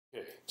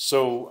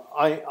So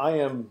I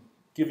am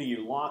giving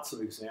you lots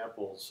of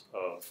examples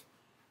of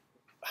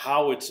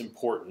how it's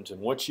important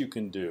and what you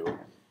can do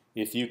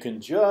if you can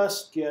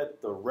just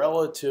get the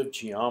relative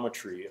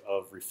geometry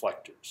of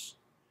reflectors.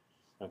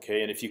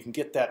 Okay, and if you can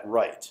get that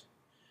right.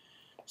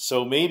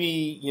 So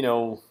maybe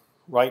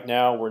right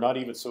now we're not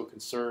even so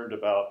concerned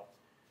about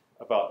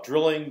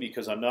drilling,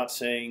 because I'm not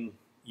saying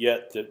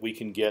yet that we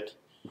can get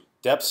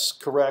depths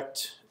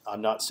correct.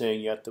 I'm not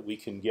saying yet that we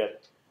can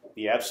get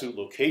the absolute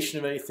location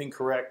of anything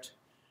correct.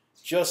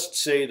 Just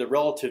say the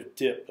relative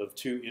dip of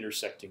two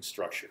intersecting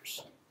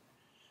structures.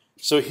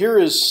 So here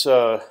is,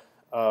 I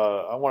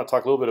want to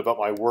talk a little bit about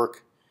my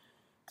work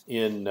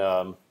in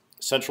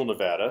central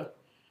Nevada,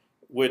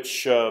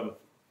 which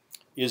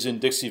is in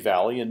Dixie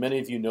Valley, and many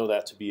of you know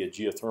that to be a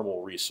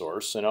geothermal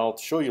resource. And I'll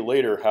show you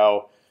later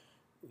how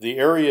the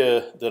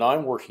area that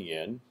I'm working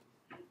in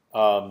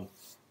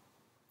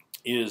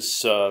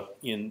is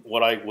in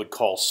what I would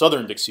call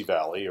southern Dixie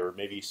Valley, or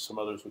maybe some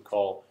others would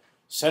call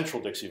central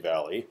Dixie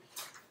Valley.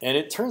 And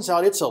it turns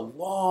out it's a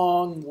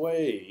long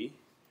way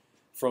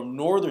from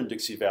northern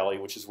Dixie Valley,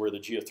 which is where the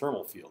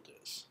geothermal field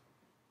is.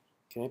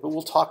 Okay, but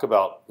we'll talk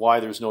about why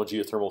there's no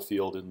geothermal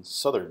field in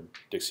southern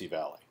Dixie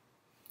Valley.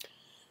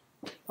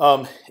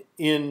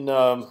 In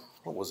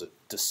what was it,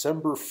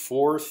 December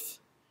 4th,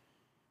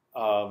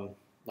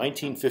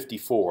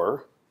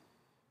 1954,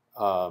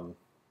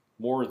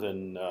 more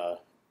than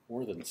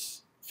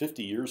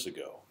 50 years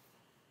ago,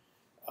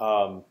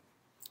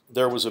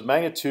 there was a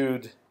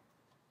magnitude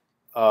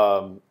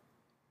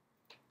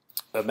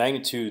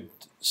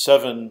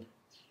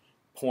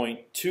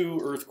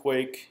 7.2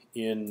 earthquake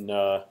in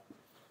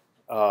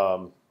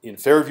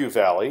Fairview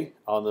Valley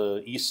on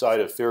the east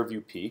side of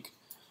Fairview Peak.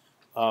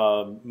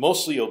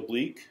 Mostly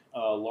oblique,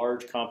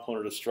 large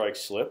component of strike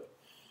slip.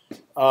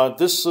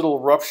 This little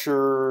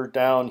rupture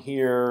down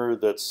here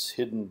that's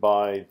hidden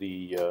by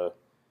the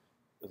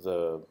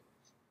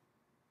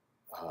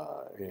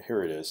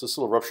here it is. This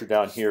little rupture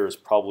down here is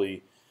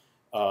probably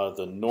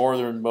the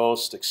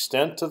northernmost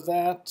extent of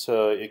that.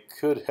 It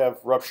could have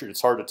ruptured.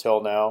 It's hard to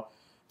tell now,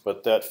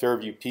 but that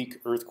Fairview Peak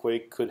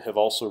earthquake could have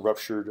also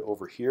ruptured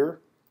over here.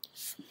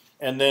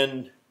 And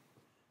then,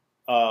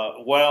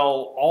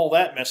 while all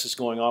that mess is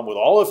going on with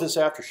all of this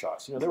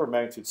aftershocks, there were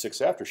magnitude 6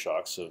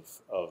 aftershocks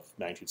of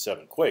magnitude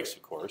 7 quakes,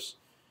 of course.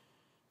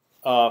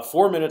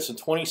 4 minutes and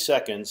 20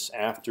 seconds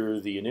after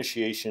the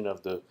initiation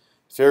of the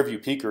Fairview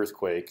Peak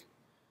earthquake,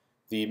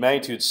 the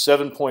magnitude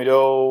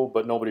 7.0,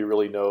 but nobody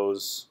really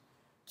knows,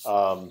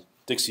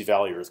 Dixie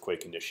Valley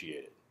earthquake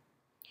initiated.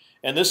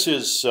 And this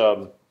is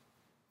John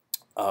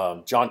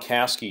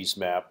Caskey's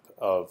map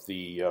of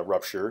the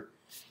rupture.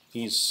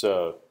 He's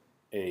a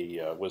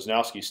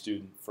Wisnowski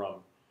student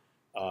from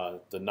the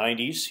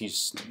 90s.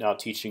 He's now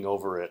teaching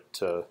over at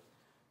San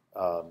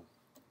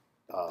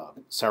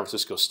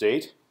Francisco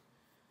State,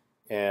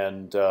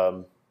 and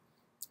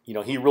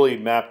he really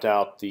mapped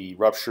out the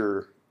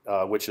rupture,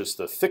 which is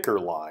the thicker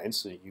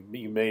lines.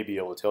 You may be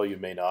able to tell, you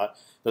may not.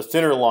 The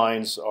thinner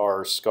lines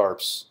are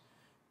scarps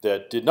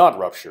that did not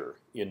rupture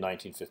in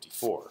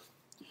 1954.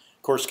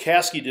 Of course,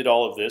 Caskey did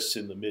all of this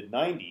in the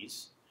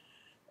mid-90s.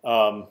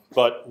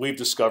 But we've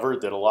discovered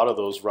that a lot of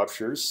those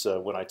ruptures,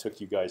 when I took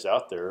you guys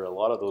out there, a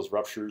lot of those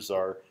ruptures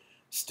are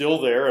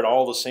still there, and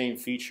all the same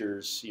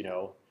features,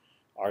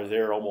 are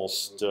there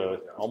almost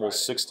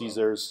 60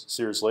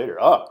 years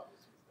later. Ah,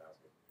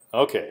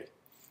 okay.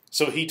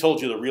 So he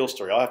told you the real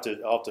story. I'll have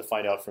to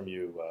find out from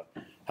you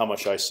how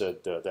much I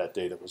said that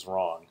day that was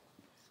wrong.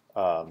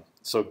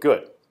 So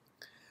good.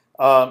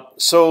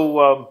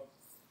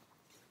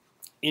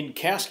 In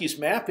Caskey's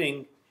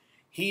mapping,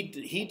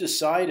 he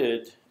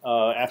decided,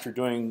 after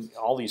doing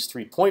all these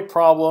 3-point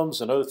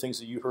problems and other things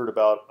that you heard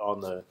about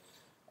on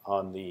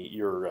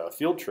your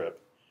field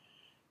trip,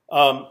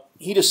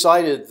 he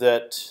decided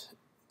that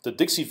the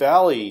Dixie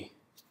Valley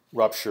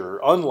rupture,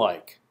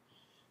 unlike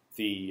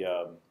the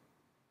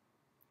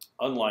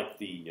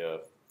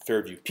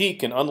Fairview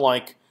Peak, and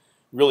unlike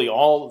really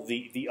all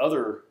the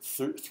other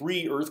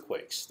 3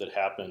 earthquakes that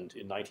happened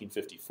in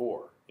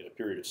 1954 in a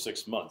period of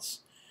 6 months,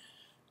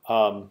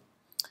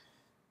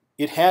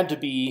 it had to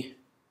be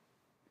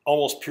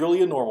almost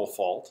purely a normal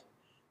fault,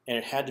 and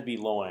it had to be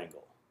low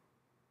angle.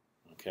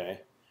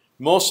 Okay,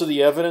 most of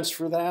the evidence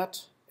for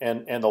that,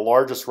 and the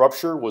largest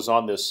rupture was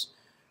on this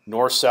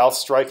north-south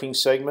striking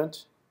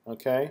segment.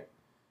 Okay,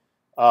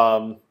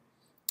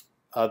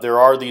 there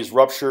are these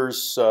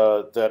ruptures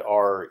that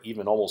are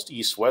even almost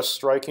east-west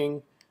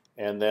striking,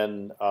 and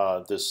then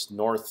this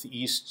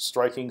northeast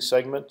striking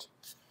segment.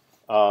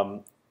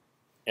 And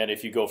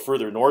if you go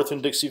further north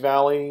in Dixie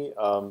Valley,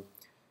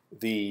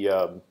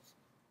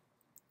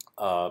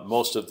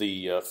 most of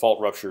the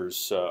fault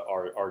ruptures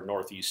are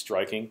northeast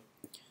striking.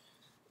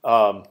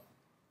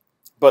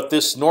 But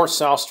this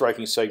north-south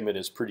striking segment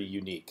is pretty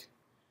unique.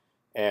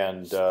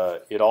 And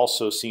it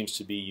also seems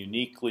to be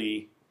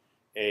uniquely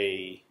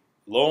a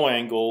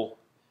low-angle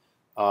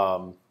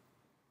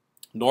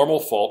normal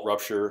fault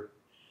rupture.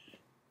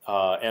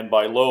 And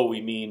by low, we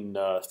mean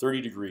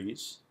 30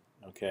 degrees,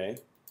 okay?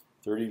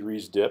 30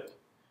 degrees dip.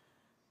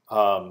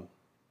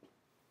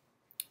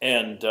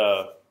 and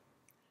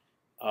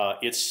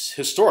it's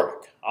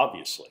historic,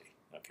 obviously.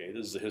 Okay,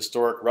 this is a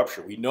historic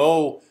rupture. We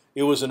know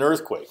it was an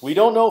earthquake. We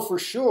don't know for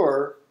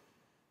sure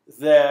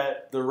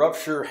that the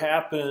rupture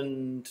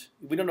happened.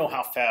 We don't know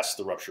how fast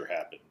the rupture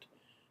happened.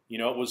 You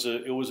know, it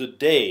was a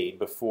day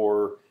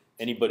before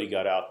anybody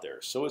got out there,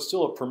 so it's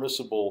still a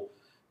permissible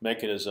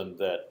mechanism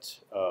that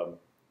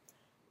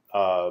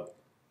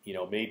you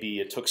know, maybe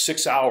it took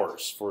 6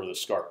 hours for the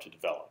scarp to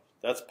develop.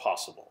 That's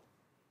possible.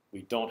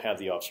 We don't have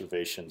the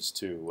observations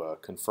to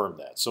confirm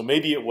that. So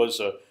maybe it was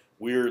a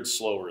weird,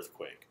 slow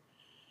earthquake.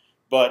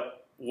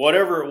 But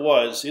whatever it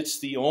was, it's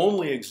the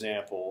only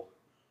example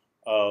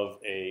of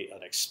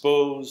an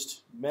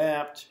exposed,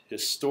 mapped,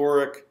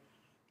 historic,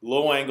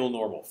 low-angle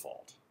normal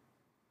fault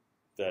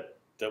that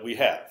we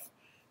have.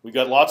 We've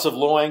got lots of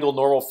low-angle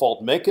normal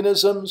fault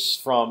mechanisms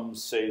from,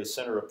 say, the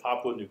center of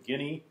Papua New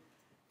Guinea,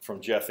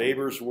 from Jeff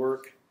Aber's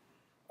work.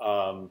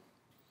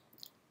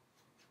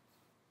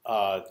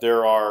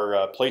 There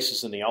are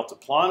places in the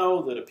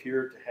Altiplano that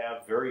appear to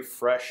have very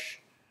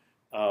fresh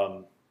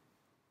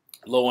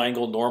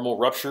low-angle normal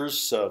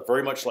ruptures,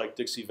 very much like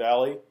Dixie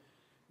Valley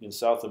in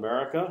South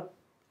America.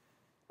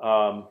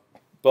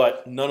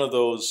 But none of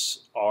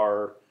those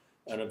are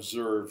an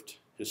observed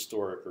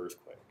historic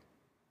earthquake.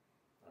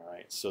 All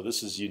right, so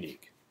this is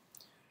unique.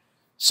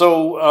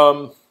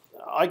 So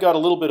I got a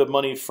little bit of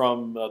money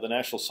from the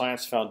National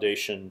Science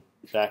Foundation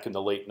back in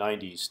the late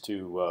 '90s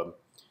to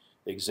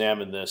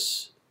examine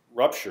this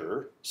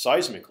rupture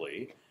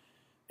seismically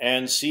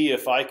and see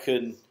if I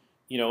could,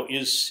 you know,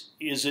 is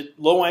it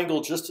low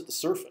angle just at the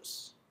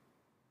surface?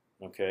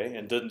 Okay,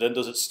 and then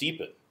does it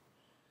steepen?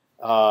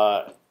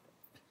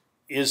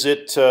 Is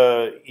it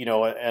you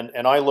know?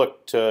 And I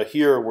looked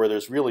here where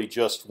there's really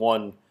just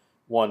one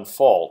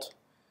fault.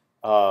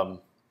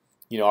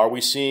 You know, are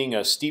we seeing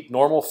a steep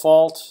normal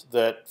fault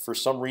that for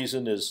some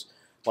reason is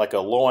like a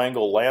low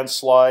angle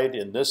landslide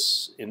in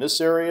this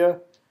area?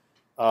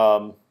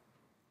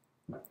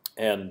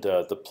 And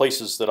the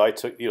places that I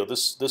took, you know,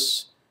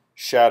 this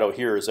shadow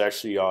here is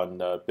actually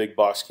on Big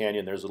Box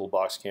Canyon. There's Little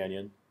Box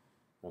Canyon.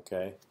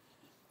 Okay,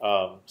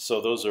 so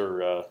those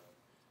are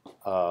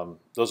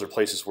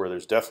places where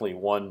there's definitely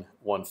one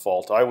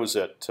fault. I was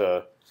at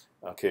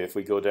okay. If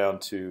we go down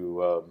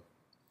to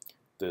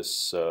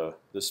this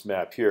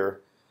map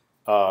here,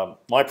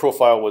 my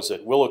profile was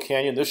at Willow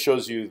Canyon. This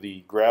shows you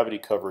the gravity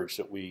coverage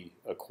that we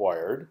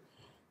acquired.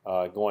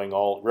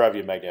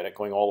 Gravity magnetic,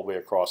 going all the way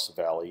across the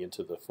valley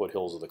into the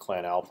foothills of the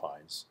Clan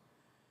Alpines,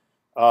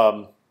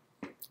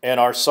 and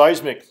our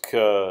seismic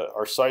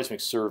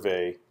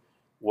survey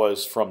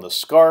was from the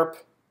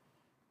scarp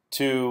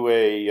to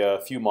a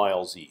few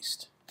miles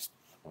east.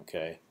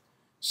 Okay,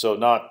 so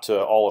not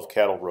all of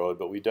Cattle Road,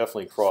 but we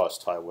definitely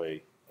crossed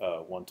Highway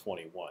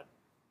 121.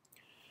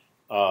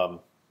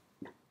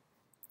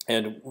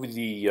 And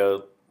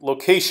the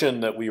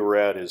location that we were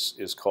at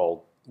is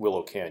called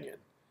Willow Canyon.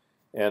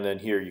 And then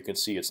here you can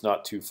see it's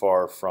not too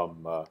far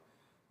from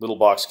Little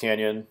Box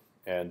Canyon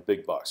and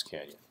Big Box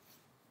Canyon.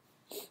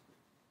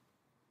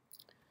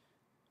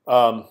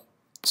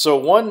 So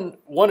one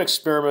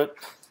experiment,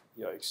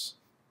 yikes,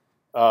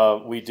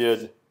 we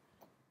did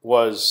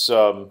was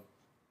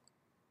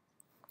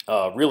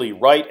really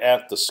right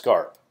at the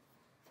scarp,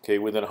 okay,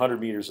 within 100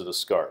 meters of the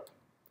scarp.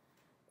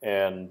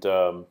 And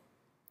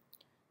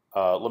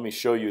let me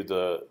show you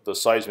the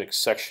seismic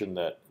section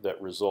that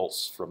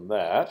results from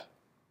that.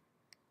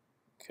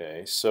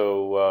 Okay,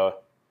 so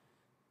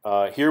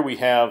here we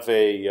have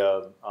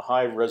a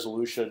high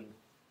resolution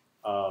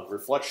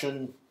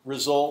reflection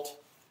result.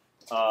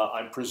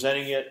 I'm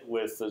presenting it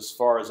with, as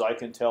far as I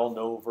can tell,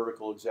 no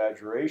vertical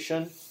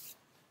exaggeration.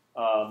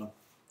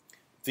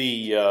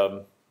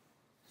 The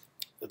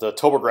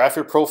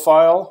topographic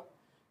profile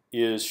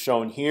is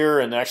shown here,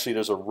 and actually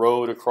there's a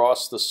road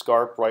across the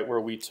scarp right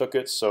where we took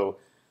it. So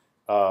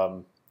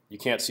you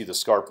can't see the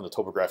scarp in the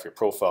topographic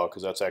profile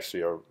because that's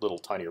actually a little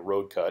tiny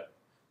road cut,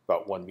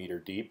 about 1 meter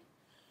deep.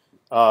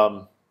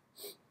 And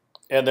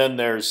then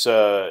there's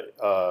a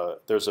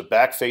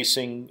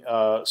back-facing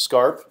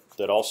scarp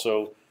that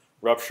also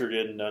ruptured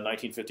in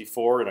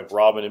 1954, and a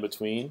graben in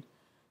between.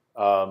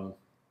 Does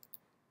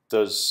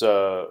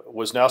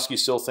Wisnowski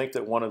still think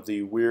that one of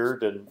the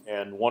weird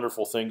and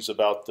wonderful things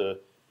about the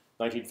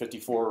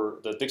 1954,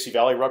 the Dixie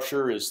Valley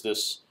rupture, is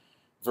this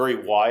very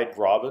wide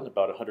graben,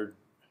 about 100?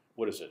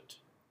 What is it?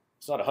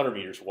 It's not 100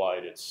 meters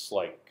wide. It's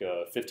like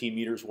 15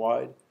 meters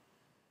wide.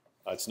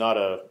 It's not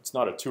a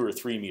 2 or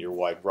 3 meter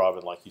wide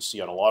graben like you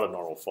see on a lot of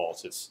normal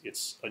faults.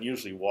 It's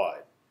unusually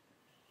wide.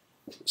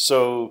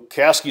 So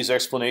Caskey's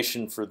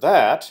explanation for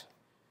that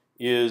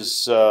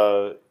is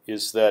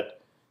that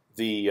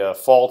the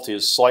fault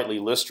is slightly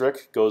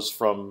listric, goes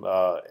from,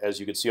 as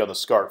you can see on the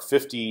scarp,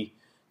 50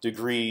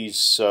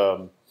 degrees.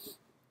 The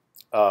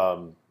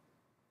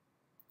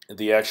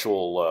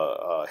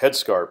actual head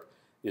scarp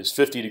is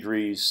 50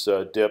 degrees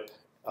dip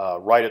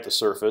right at the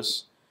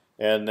surface,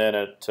 and then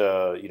at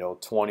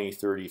 20,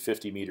 30,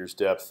 50 meters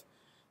depth,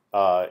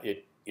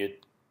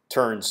 it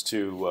turns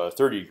to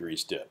 30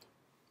 degrees dip.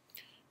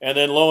 And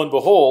then lo and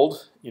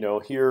behold,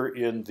 here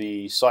in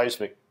the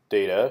seismic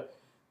data,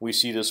 we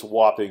see this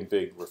whopping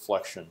big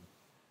reflection,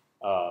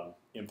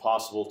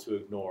 impossible to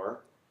ignore.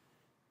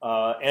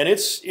 And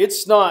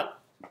it's not,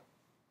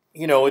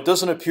 it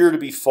doesn't appear to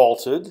be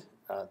faulted.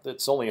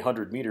 It's only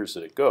 100 meters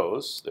that it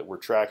goes that we're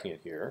tracking it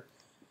here.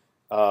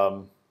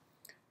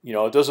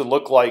 It doesn't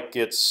look like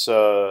it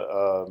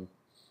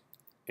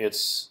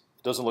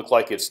doesn't look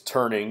like it's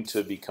turning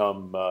to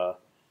become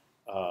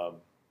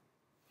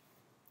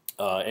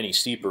any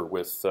steeper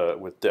with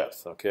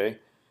depth. Okay,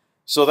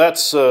 so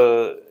that's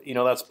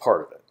that's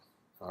part of it.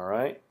 All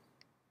right.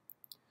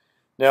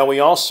 Now we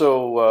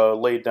also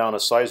laid down a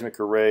seismic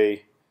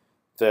array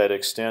that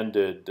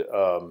extended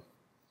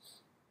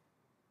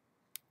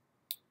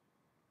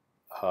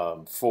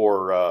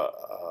for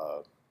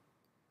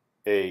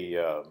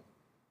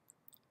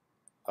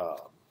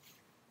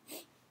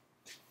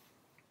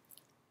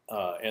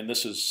and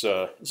this is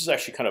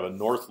actually kind of a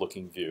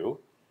north-looking view.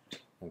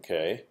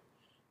 Okay,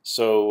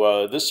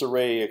 so this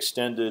array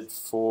extended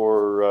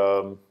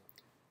for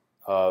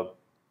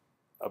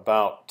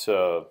about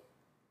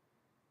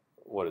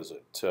what is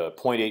it?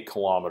 0.8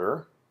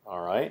 kilometer.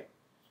 All right.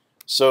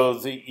 So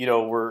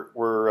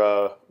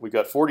we've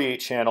got 48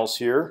 channels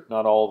here.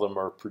 Not all of them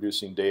are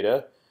producing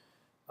data.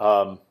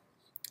 And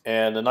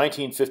the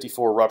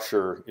 1954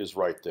 rupture is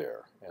right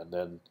there. And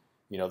then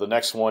the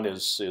next one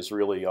is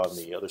really on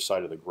the other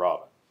side of the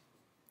graben.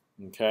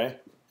 Okay.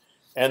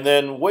 And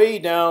then way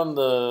down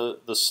the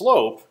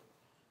slope,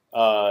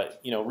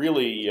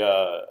 really,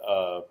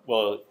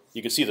 well,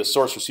 you can see the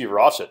source receiver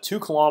offset 2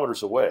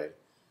 kilometers away.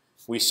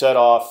 We set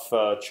off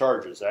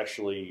charges.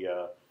 Actually,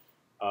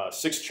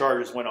 6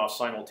 charges went off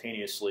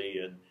simultaneously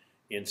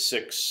in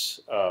six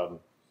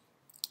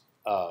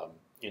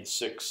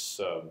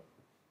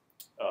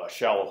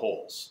shallow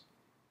holes.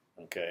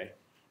 Okay,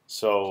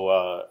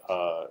 so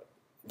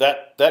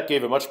that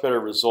gave a much better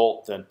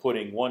result than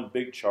putting one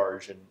big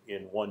charge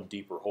in one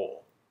deeper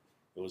hole.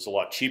 It was a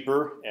lot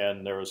cheaper,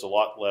 and there was a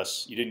lot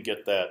less. You didn't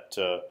get that.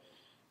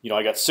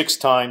 I got 6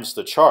 times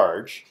the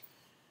charge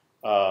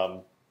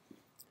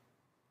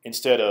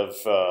instead of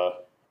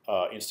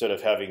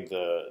having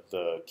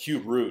the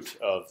cube root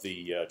of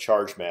the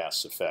charge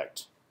mass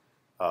effect,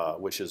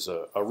 which is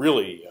a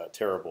really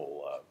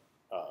terrible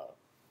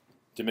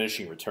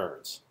diminishing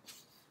returns.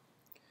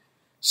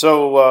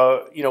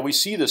 So we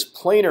see this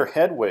planar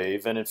head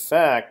wave, and in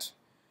fact,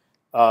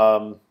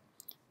 maybe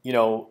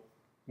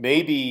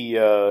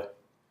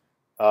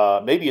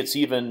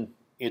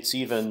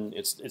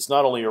it's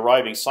not only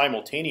arriving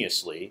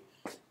simultaneously.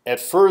 At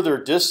further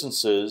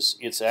distances,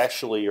 it's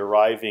actually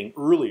arriving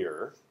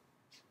earlier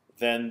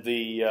than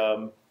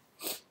the.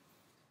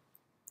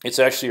 It's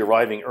actually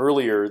arriving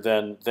earlier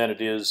than it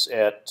is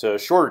at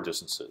shorter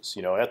distances.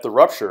 At the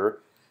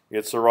rupture,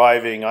 it's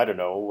arriving 10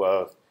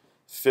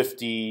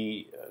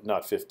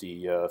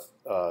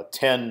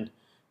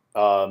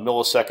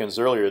 milliseconds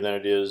earlier than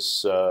it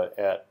is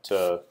at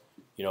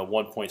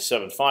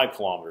 1.75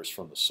 kilometers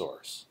from the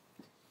source.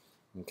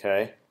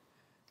 Okay,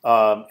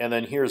 and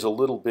then here's a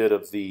little bit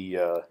of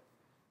the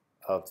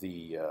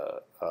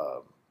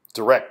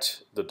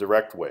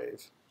direct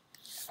wave.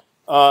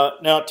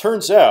 Now it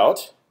turns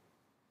out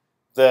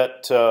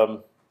that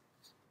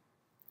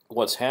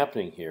what's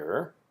happening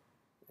here,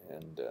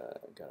 and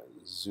I've got to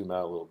zoom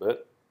out a little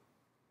bit,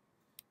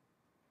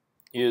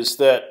 is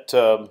that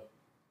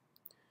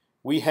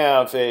we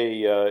have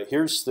a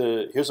here's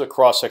a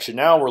cross section.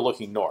 Now we're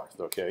looking north.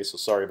 Okay, so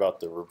sorry about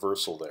the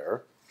reversal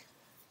there.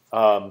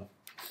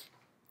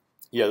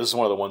 Yeah, this is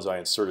one of the ones I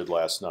inserted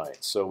last night.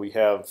 So we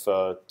have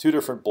 2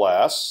 different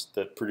blasts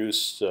that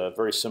produce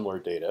very similar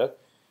data.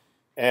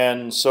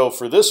 And so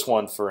for this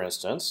one, for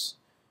instance,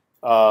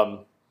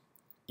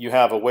 you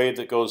have a wave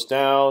that goes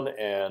down,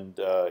 and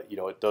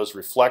it does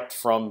reflect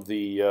from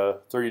the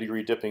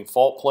 30-degree dipping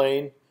fault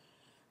plane.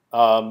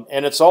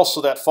 And it's also,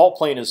 that fault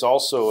plane is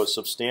also a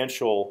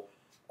substantial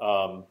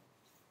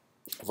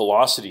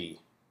velocity.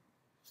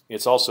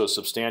 It's also a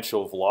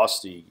substantial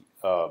velocity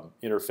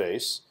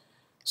interface.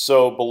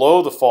 So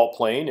below the fault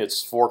plane,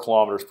 it's 4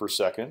 kilometers per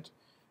second,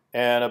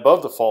 and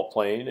above the fault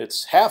plane,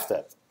 it's half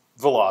that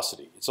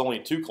velocity. It's only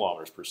 2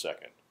 kilometers per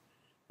second.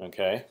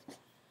 Okay,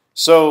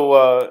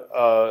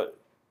 so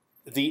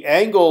the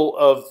angle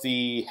of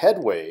the head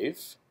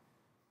wave,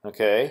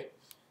 okay,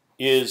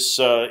 is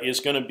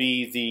going to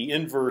be the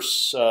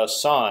inverse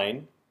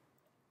sine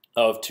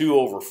of 2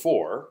 over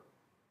 4,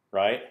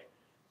 right?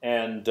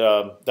 And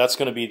that's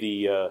going to be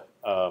the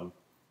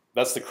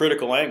that's the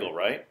critical angle,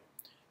 right?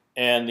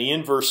 And the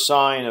inverse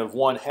sine of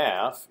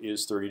 1/2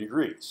 is 30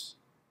 degrees.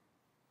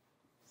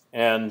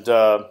 And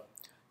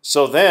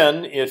so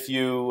then, if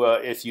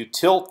you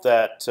tilt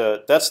that,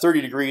 that's 30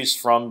 degrees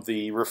from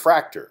the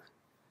refractor.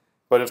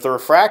 But if the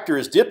refractor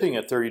is dipping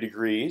at 30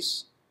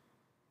 degrees,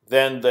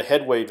 then the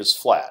head wave is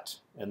flat,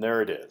 and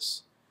there it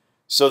is.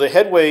 So the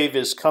head wave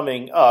is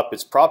coming up;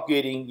 it's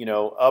propagating,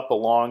 up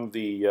along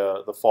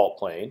the fault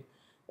plane,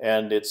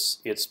 and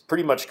it's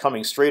pretty much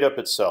coming straight up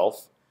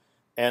itself.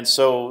 And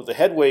so the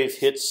head wave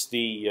hits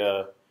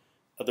the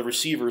the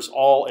receivers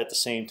all at the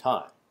same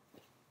time,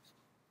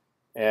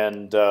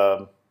 and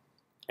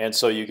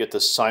so you get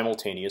this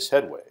simultaneous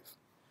head wave.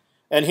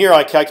 And here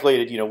I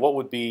calculated, what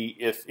would be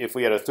if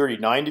we had a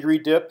 39-degree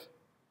dip.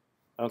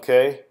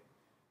 Okay,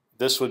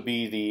 this would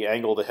be the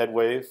angle of the head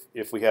wave.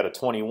 If we had a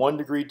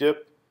 21-degree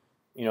dip,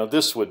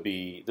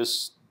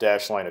 this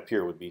dashed line up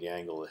here would be the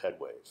angle of the head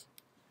wave.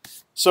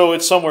 So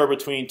it's somewhere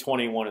between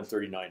 21 and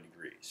 39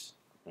 degrees.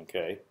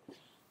 Okay,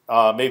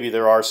 maybe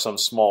there are some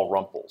small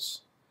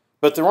rumples,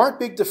 but there aren't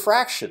big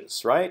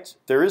diffractions, right?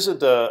 There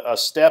isn't a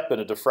step and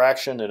a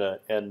diffraction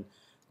and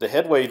the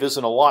head wave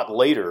isn't a lot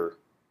later,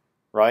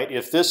 right?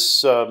 If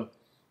this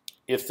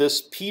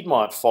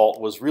Piedmont fault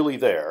was really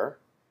there,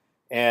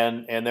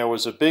 and there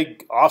was a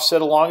big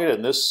offset along it,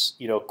 and this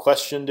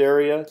questioned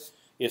area,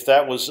 if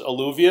that was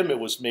alluvium, it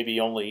was maybe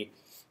only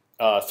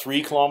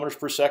 3 kilometers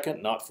per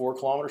second, not 4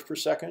 kilometers per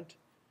second.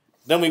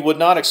 Then we would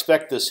not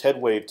expect this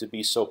head wave to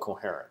be so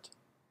coherent.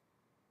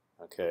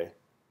 Okay,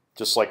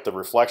 just like the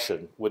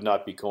reflection would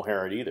not be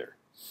coherent either.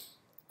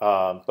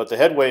 But the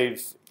head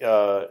wave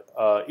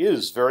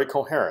is very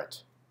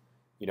coherent,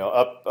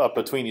 up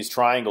between these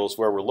triangles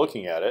where we're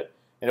looking at it,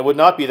 and it would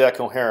not be that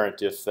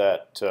coherent if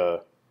that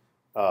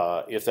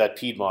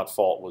Piedmont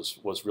fault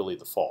was really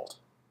the fault.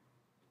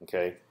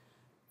 Okay,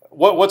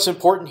 what's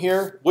important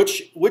here?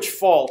 Which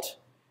fault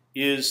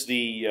is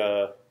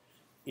the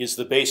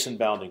basin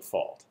bounding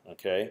fault?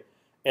 Okay,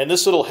 and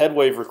this little head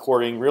wave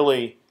recording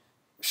really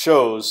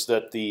shows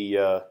that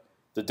the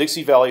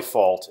DIxie Valley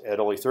fault at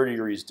only 30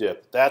 degrees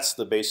dip, that's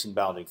the basin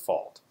bounding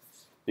fault,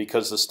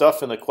 because the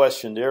stuff in the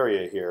questioned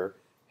area here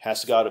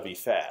has got to be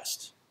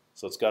fast.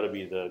 So it's got to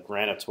be the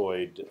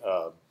granitoid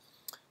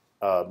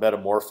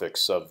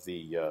metamorphics of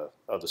the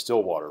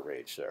Stillwater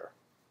range there.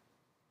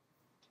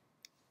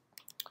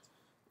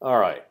 All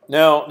right,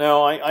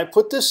 now I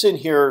put this in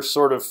here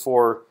sort of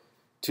for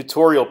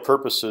tutorial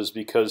purposes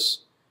because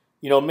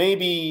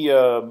maybe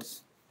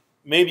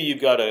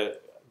you've got to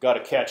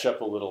catch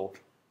up a little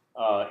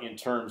in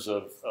terms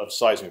of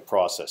seismic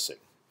processing.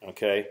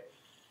 Okay,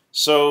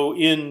 so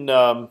in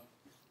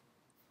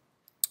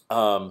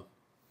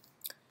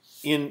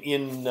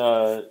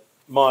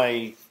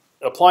my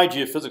applied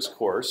geophysics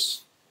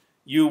course,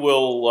 you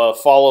will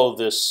follow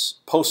this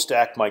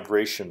post-stack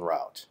migration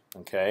route.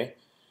 Okay,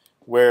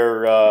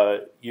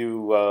 where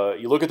you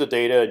look at the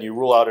data and you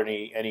rule out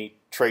any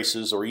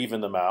traces or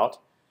even them out.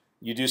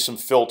 You do some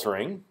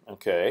filtering.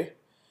 Okay.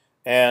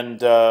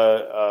 And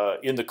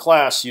in the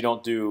class, you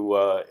don't do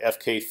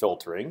FK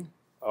filtering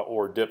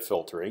or dip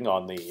filtering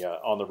on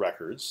the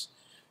records,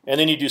 and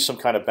then you do some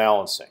kind of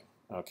balancing.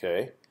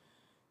 Okay,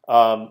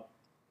 and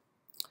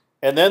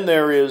then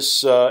there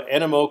is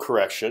NMO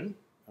correction.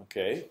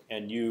 Okay,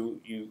 and you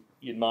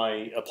in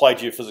my applied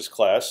geophysics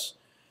class,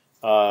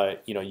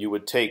 you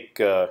would take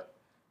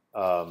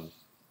you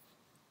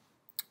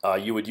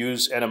would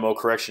use NMO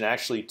correction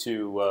actually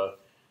to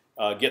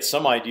get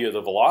some idea of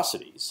the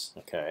velocities.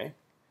 Okay.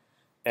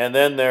 And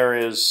then there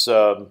is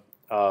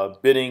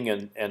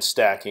binning and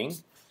stacking.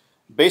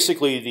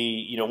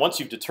 Basically, once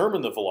you've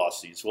determined the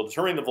velocities, well,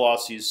 determining the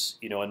velocities,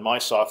 in my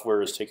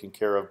software is taken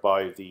care of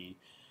by the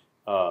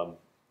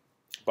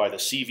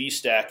CV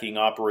stacking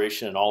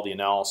operation and all the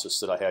analysis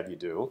that I have you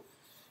do.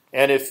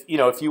 And if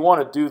you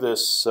want to do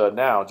this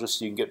now, just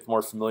so you can get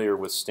more familiar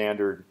with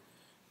standard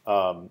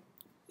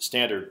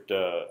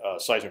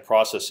seismic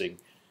processing,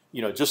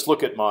 just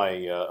look at my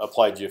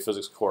applied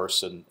geophysics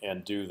course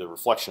and do the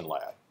reflection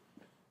lab.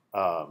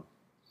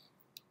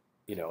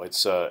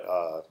 It's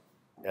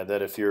and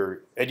then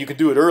you can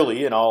do it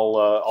early, and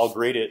I'll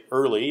grade it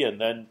early,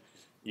 and then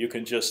you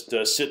can just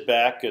sit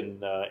back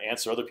and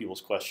answer other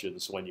people's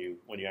questions when you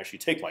actually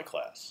take my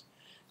class.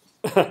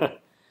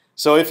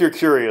 So if you're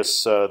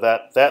curious,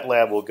 that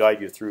lab will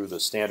guide you through the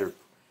standard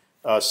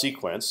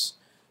sequence.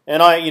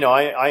 And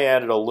I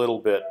added a little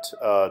bit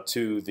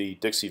to the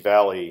DIxie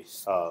Valley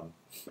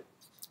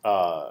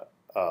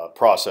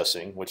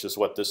processing, which is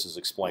what this is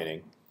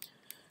explaining.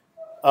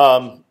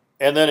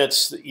 And then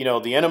it's the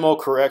NMO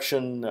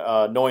correction,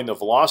 knowing the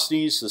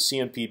velocities, the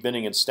CMP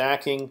binning and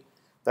stacking.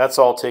 That's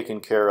all taken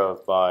care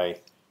of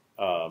by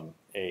a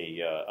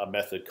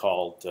method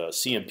called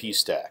CMP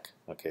stack.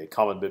 Okay,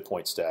 common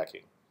midpoint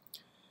stacking.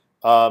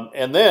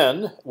 And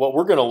then what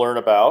we're going to learn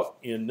about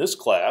in this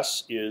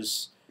class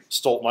is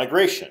Stolt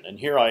migration. And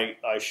here I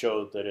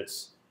showed that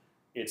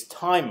it's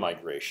time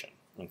migration.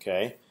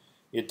 Okay,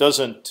 it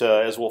doesn't,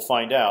 as we'll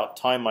find out,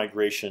 time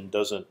migration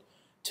doesn't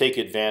take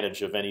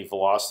advantage of any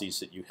velocities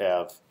that you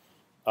have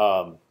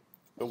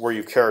where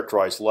you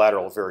characterize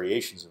lateral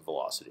variations in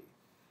velocity.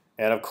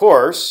 And of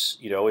course,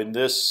 in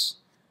this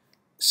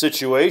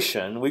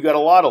situation, we've got a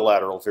lot of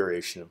lateral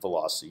variation in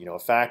velocity. A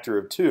factor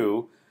of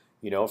 2,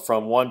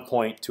 from one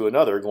point to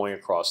another going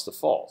across the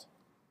fault.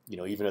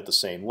 Even at the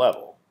same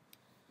level.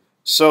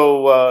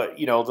 So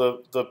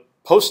the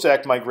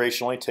post-stack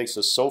migration only takes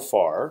us so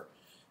far,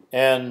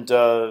 and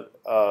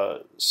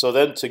so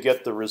then to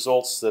get the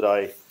results that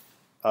I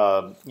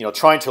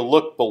trying to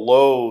look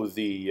below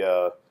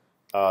the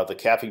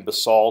capping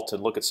basalt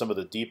and look at some of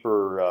the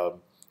deeper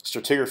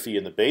stratigraphy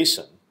in the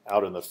basin,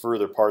 out in the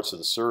further parts of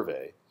the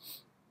survey,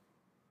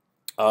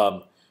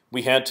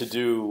 we had to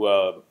do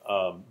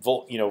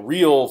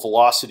real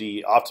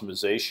velocity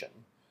optimization.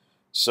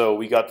 So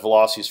we got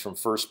velocities from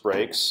first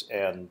breaks,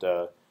 and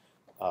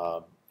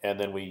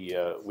then we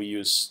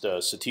used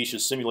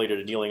Satish's simulated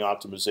annealing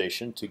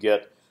optimization to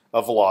get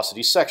a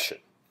velocity section,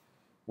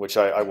 which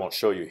I won't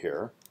show you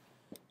here.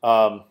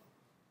 And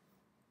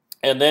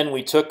then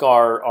we took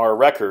our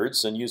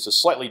records and used a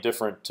slightly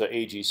different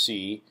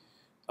AGC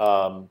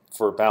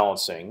for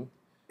balancing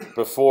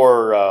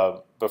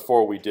before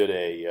we did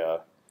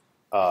a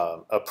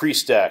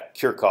pre-stack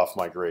Kirchhoff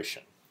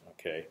migration.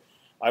 Okay,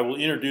 I will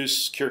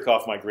introduce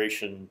Kirchhoff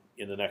migration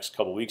in the next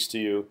couple weeks to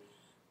you,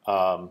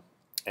 and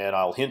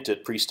I'll hint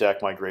at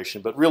pre-stack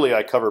migration. But really,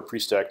 I cover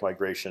pre-stack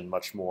migration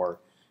much more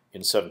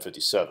in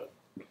 757.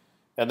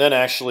 And then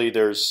actually,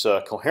 there's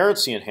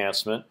coherency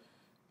enhancement,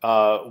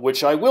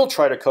 which I will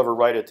try to cover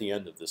right at the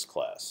end of this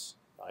class.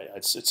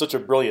 It's such a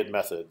brilliant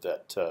method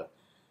that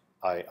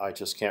I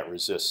just can't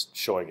resist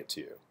showing it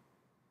to you.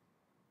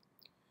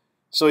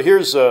 So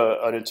here's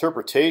an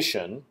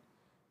interpretation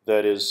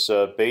that is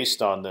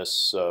based on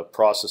this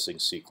processing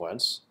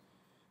sequence,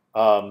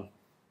 and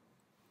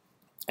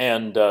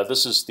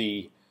this is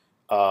the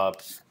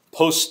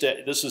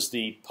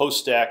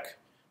post-stack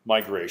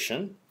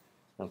migration.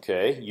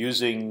 Okay,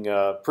 using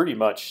pretty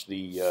much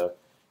the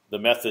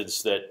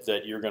methods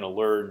that you're going to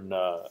learn.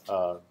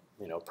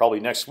 Probably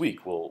next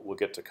week we'll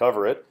get to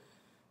cover it.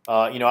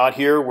 Out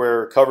here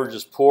where coverage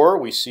is poor,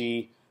 we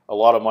see a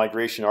lot of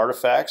migration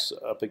artifacts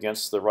up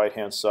against the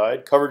right-hand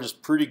side. Coverage is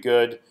pretty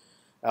good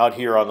out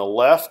here on the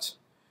left,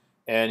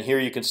 and here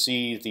you can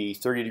see the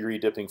 30-degree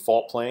dipping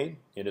fault plane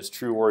in its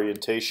true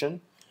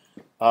orientation.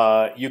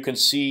 You can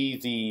see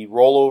the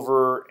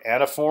rollover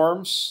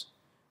aniforms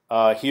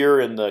here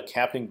in the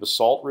capping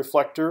basalt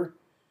reflector,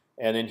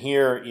 and in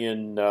here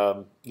in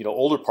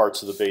older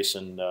parts of the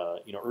basin,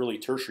 early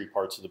tertiary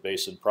parts of the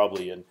basin,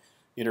 probably in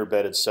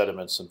interbedded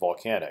sediments and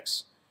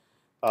volcanics.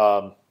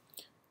 And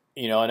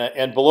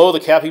below the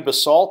capping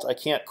basalt, I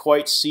can't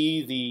quite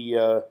see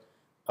the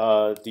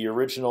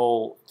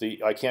original.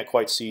 I can't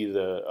quite see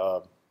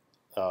the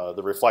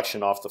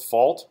reflection off the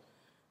fault.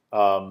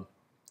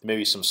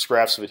 Maybe some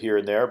scraps of it here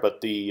and there,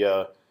 but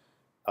essentially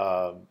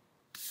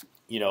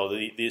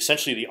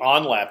the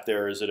onlap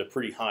there is at a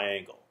pretty high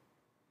angle,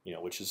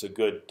 which is a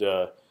good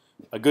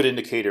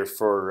indicator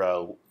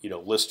for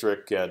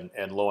listric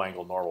and low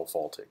angle normal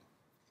faulting.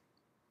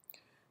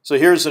 So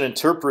here's an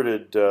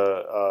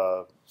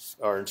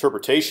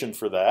interpretation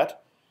for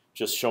that,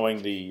 just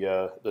showing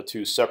the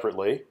two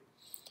separately.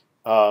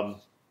 We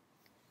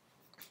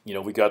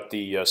got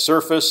the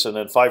surface, and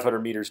then 500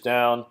 meters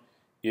down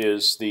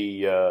is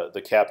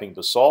the capping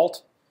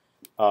basalt.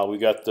 We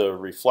got the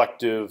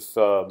reflective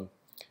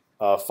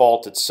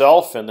fault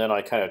itself, and then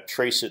I kind of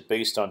trace it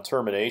based on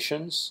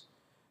terminations.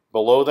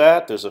 Below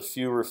that, there's a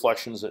few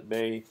reflections that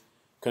may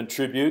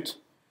contribute,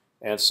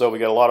 and so we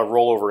got a lot of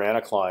rollover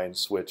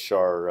anticlines, which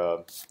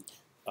are,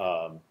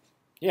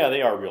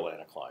 they are real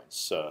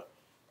anticlines.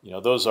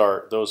 Those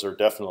are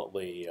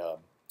definitely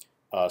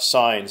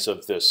signs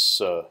of this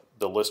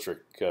the listric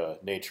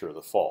nature of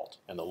the fault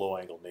and the low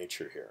angle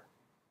nature here.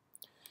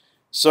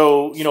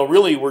 So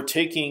really, we're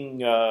taking.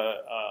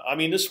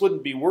 This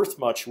wouldn't be worth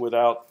much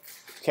without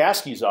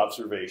Caskey's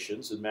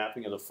observations and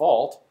mapping of the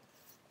fault,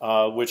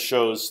 which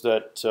shows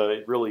that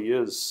it really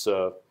is,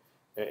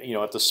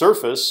 at the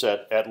surface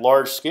at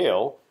large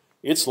scale,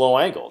 it's low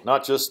angle,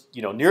 not just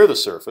near the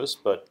surface,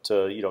 but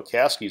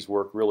Caskey's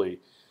work really,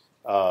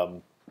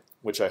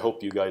 which I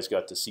hope you guys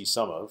got to see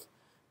some of,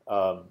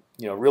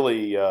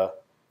 really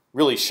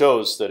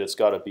shows that it's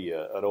got to be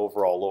an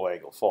overall low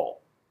angle fault.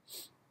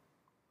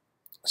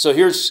 So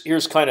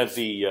here's kind of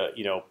the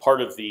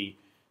part of the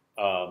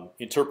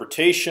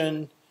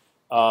interpretation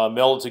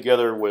melded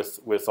together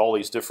with all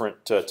these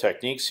different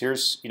techniques.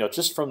 Here's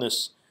just from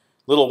this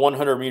little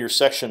 100-meter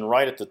section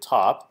right at the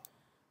top,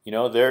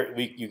 there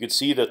you could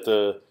see that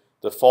the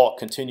fault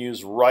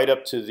continues right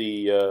up to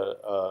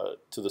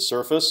the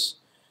surface.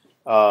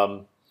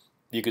 You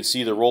could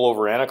see the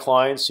rollover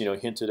anticlines,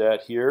 hinted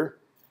at here,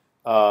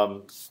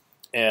 and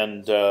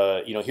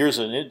here's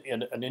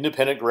an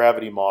independent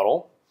gravity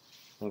model.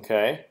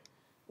 Okay,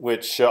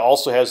 which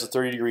also has a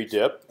 30-degree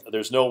dip.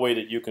 There's no way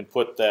that you can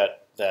put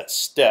that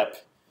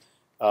step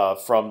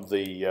from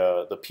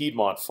the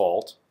Piedmont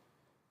fault.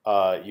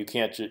 You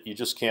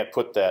just can't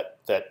put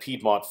that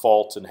Piedmont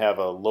fault and have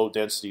a low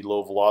density,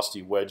 low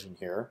velocity wedge in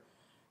here.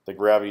 The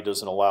gravity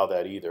doesn't allow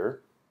that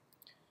either.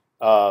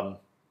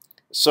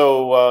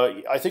 So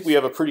I think we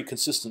have a pretty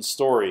consistent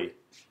story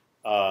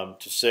to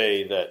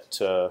say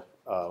that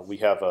we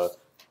have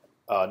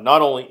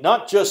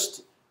not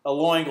just a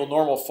low angle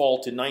normal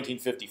fault in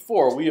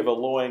 1954. We have a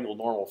low angle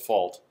normal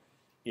fault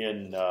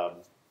in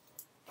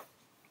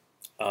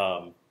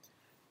ever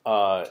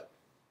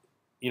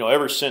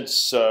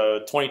since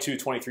 22,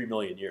 23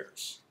 million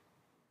years.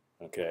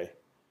 Okay,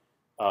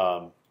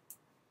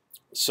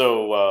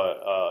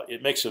 so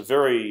it makes a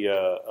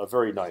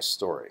very nice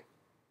story.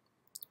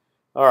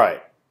 All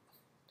right,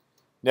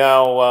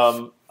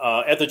 Now,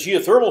 at the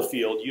geothermal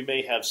field, you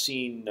may have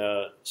seen,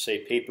 say,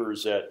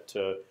 papers at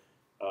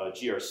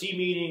GRC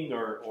meeting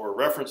or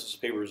references to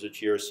papers at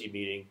GRC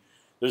meeting.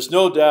 There's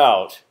no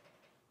doubt,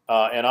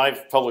 and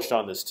I've published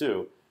on this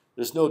too.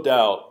 There's no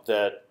doubt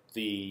that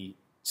the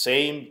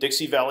same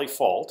Dixie Valley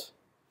fault,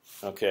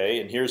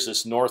 okay, and here's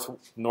this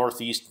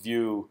northeast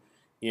view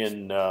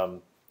in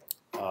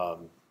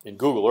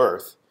Google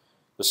Earth.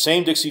 The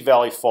same Dixie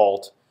Valley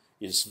fault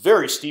is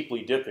very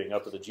steeply dipping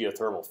up at the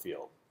geothermal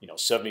field.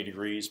 70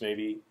 degrees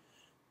maybe.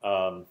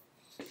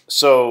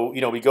 So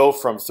we go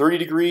from 30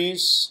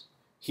 degrees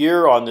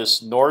here on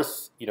this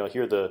north.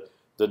 Here the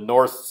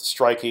north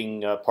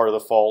striking part of the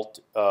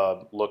fault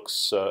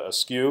looks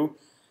askew,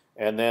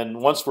 and then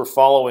once we're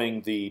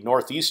following the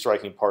northeast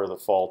striking part of the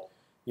fault,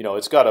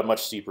 it's got a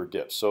much steeper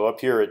dip. So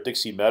up here at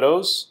Dixie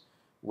Meadows,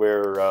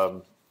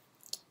 where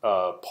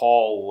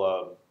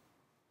Paul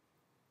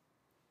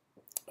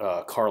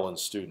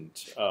Carlin's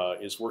student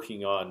is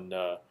working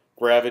on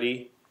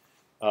gravity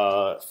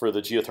for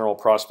the geothermal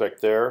prospect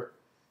there.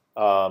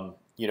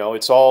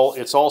 It's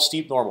all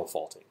steep normal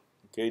faulting.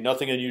 Okay,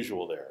 nothing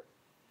unusual there.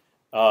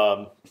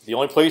 The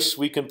only place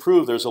we can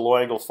prove there's a low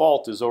angle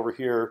fault is over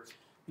here,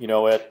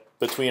 at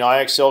between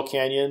IXL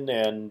Canyon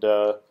and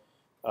what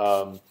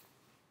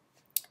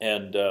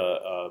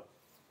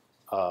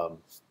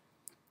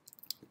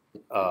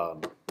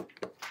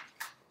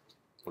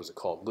is it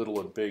called?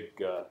 Little and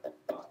Big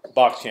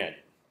Box Canyon.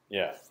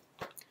 Yeah.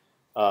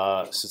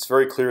 So it's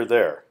very clear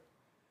there.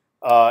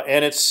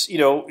 And it's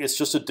it's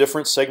just a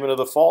different segment of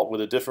the fault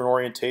with a different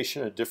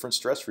orientation, a different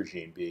stress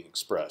regime being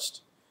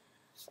expressed.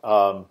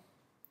 Although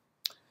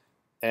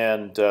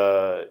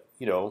the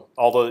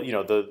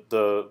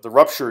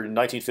rupture in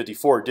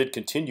 1954 did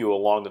continue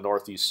along the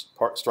northeast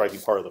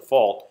striking part of the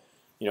fault,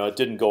 it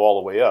didn't go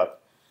all the way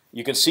up.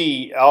 You can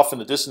see off in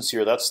the distance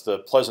here. That's the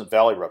Pleasant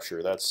Valley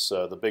rupture. That's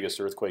the biggest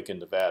earthquake in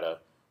Nevada,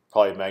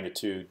 probably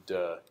magnitude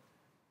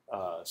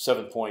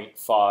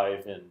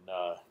 7.5 in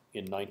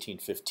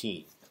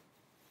 1915.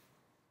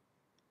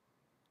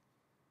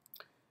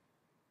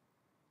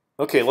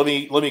 Okay, let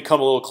me come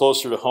a little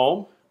closer to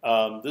home.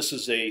 This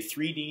is a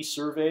 3D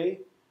survey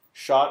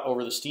shot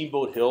over the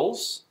Steamboat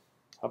Hills.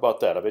 How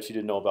about that? I bet you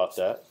didn't know about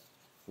that.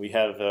 We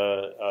have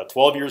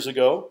 12 years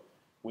ago,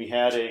 we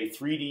had a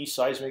 3D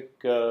seismic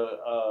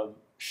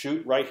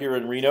shoot right here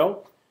in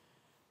Reno.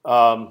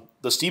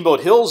 The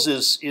Steamboat Hills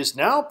is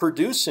now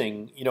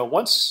producing.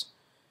 Once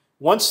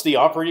the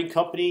operating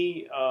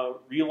company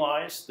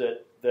realized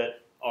that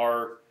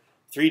our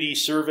 3D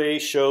survey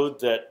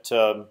showed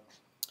that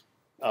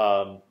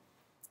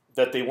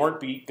that they weren't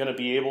going to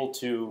be able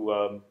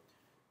to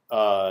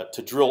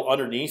drill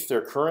underneath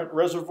their current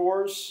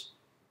reservoirs,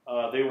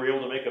 they were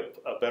able to make a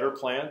better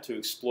plan to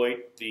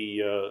exploit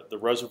the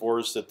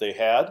reservoirs that they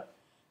had.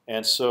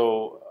 And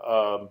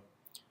so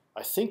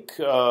I think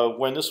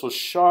when this was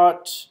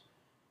shot,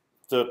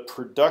 the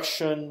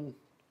production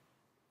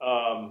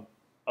of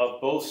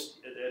both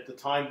at the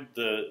time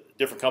the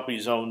different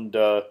companies owned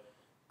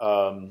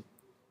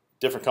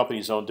different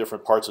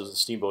parts of the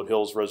Steamboat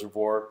Hills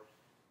reservoir.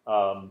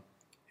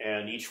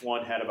 And each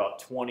one had about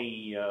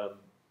 20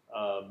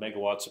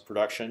 megawatts of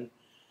production.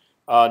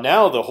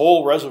 Now the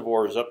whole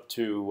reservoir is up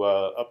to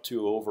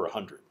over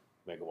 100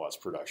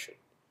 megawatts production.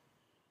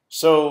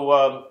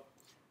 So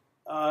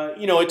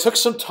it took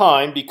some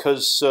time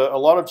because a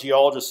lot of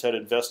geologists had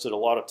invested a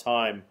lot of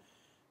time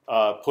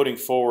putting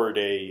forward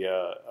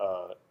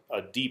a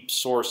deep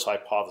source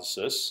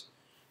hypothesis,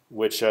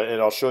 which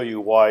and I'll show you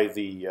why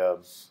the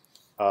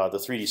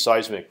 3D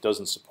seismic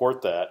doesn't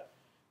support that.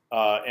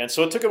 And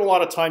so it took him a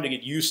lot of time to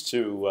get used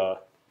to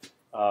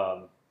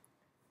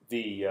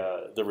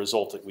the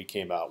result that we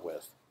came out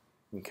with.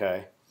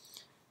 Okay,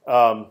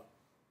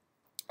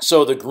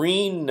 so the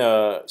green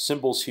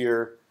symbols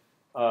here,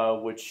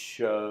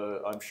 which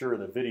I'm sure in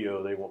the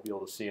video they won't be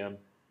able to see them.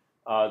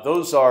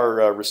 Those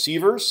are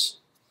receivers,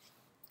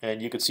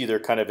 and you can see they're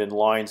kind of in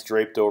lines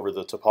draped over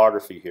the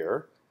topography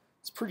here.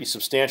 It's pretty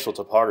substantial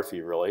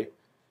topography, really.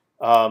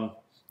 And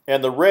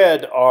the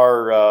red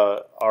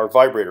are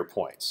vibrator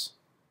points.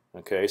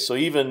 Okay, so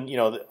even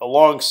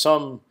along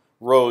some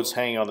roads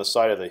hanging on the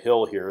side of the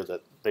hill here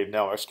that they've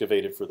now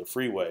excavated for the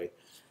freeway,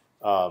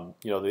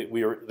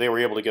 they were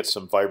able to get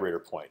some vibrator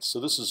points. So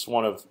this is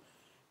one of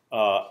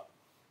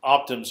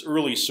Optim's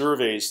early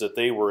surveys that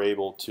they were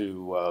able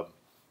to.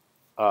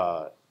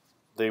 I'm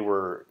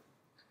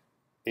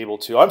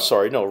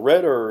sorry, no,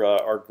 red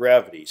are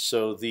gravity.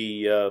 So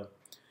the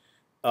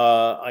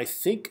I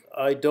think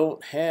I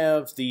don't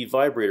have the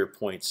vibrator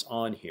points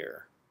on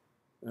here.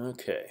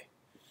 Okay.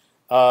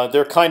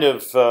 They're kind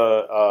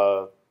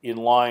of in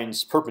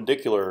lines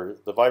perpendicular.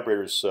 The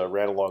vibrators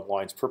ran along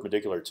lines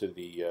perpendicular to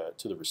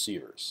the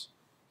receivers,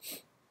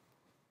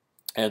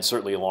 and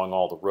certainly along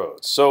all the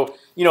roads. So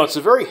it's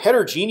a very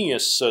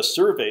heterogeneous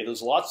survey.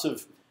 There's lots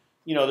of,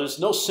 there's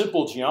no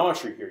simple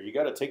geometry here. You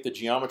got to take the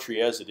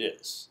geometry as it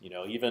is.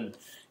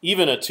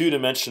 Even a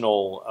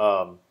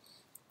two-dimensional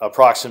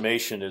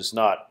approximation is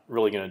not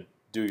really going to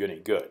do you any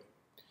good.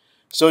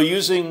 So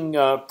using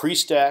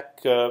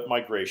pre-stack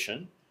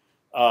migration,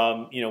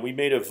 we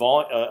made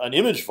an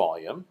image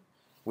volume.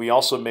 We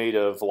also made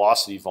a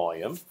velocity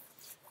volume,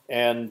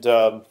 and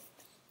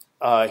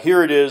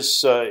here it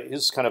is.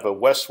 Is kind of a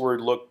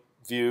westward look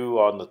view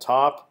on the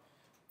top,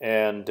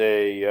 and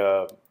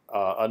a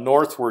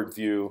northward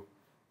view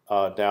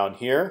down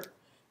here.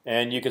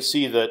 And you can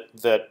see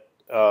that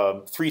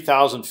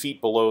 3,000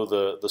 feet below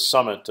the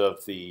summit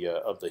of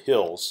the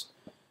hills,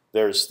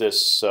 there's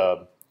this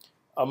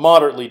a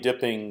moderately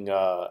dipping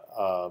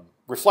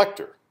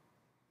reflector,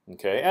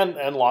 okay,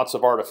 and lots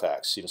of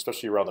artifacts,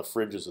 especially around the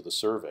fringes of the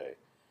survey.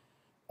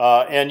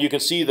 And you can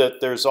see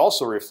that there's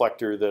also a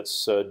reflector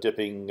that's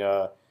dipping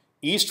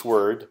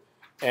eastward,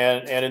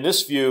 and in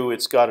this view,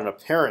 it's got an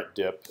apparent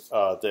dip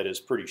that is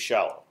pretty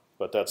shallow,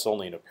 but that's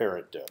only an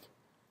apparent dip.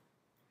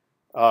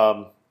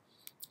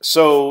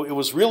 So it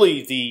was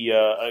really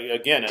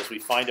again, as we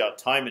find out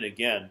time and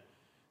again,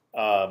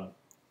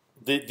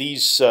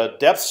 these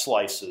depth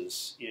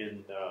slices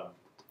in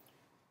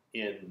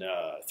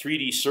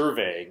 3D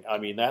surveying. I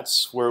mean,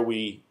 that's where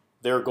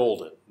they're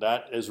golden.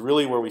 That is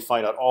really where we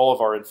find out all of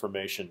our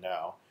information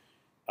now.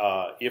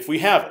 If we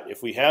have it,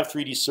 if we have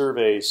 3D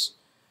surveys,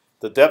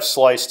 the depth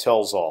slice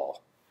tells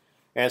all.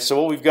 And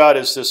so what we've got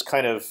is this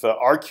kind of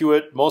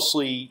arcuate,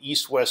 mostly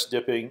east-west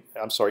dipping.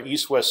 I'm sorry,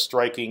 east-west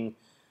striking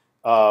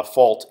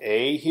fault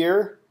A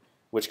here,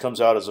 which comes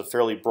out as a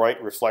fairly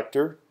bright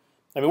reflector.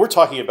 I mean, we're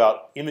talking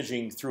about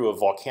imaging through a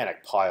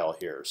volcanic pile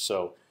here,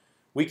 so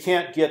we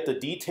can't get the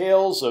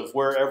details of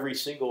where every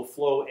single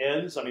flow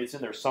ends. I mean, it's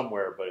in there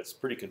somewhere, but it's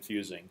pretty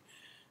confusing.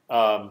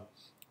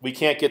 We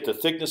can't get the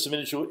thickness of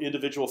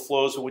individual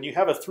flows, but when you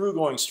have a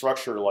through-going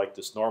structure like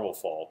this normal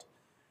fault,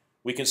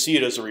 we can see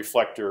it as a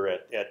reflector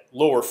at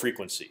lower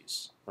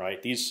frequencies,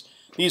 right? These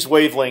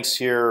wavelengths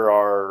here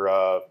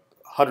are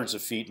hundreds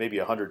of feet, maybe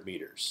 100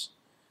 meters,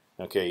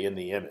 okay, in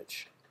the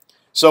image.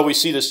 So we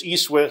see this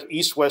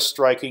east-west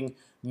striking,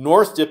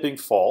 north-dipping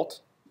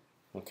fault,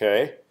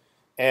 okay,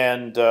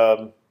 and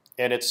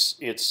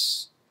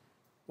it's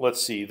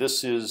let's see,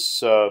 this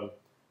is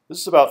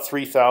about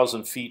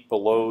 3,000 feet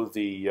below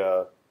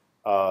the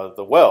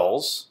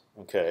wells,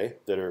 okay,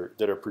 that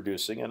are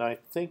producing, and I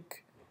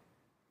think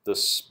the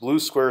blue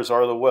squares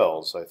are the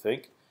wells, I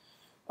think.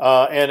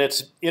 And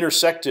it's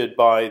intersected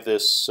by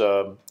this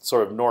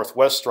sort of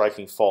northwest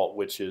striking fault,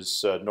 which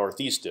is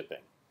northeast dipping.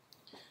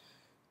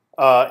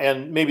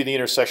 And maybe the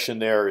intersection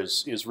there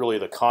is really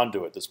the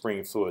conduit that's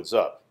bringing fluids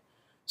up.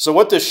 So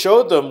what this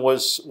showed them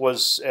was,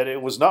 and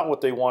it was not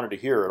what they wanted to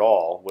hear at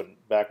all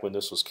back when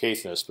this was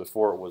Caithness,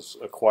 before it was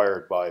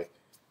acquired by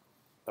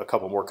a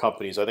couple more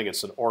companies. I think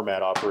it's an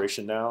Ormat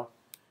operation now,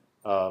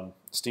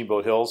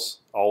 Steamboat Hills,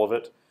 all of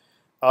it.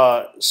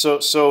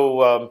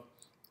 So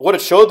what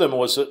it showed them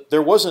was that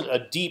there wasn't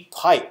a deep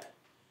pipe,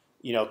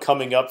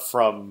 coming up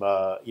from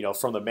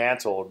from the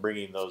mantle and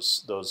bringing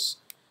those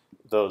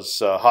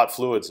hot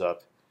fluids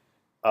up.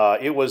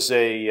 It was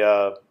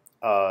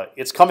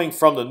it's coming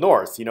from the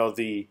north.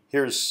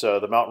 Here's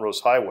the Mountain Rose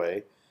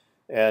Highway,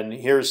 and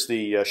here's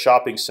the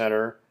shopping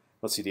center.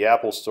 Let's see, the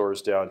Apple store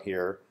is down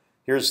here.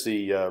 Here's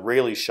the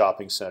Rayleigh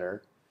shopping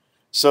center.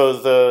 So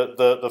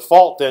the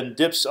fault then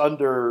dips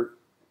under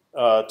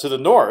to the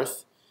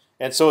north.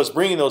 And so it's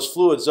bringing those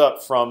fluids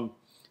up from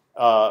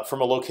a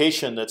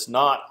location that's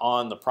not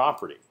on the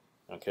property.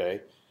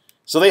 Okay,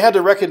 so they had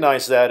to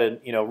recognize that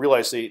and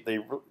realize they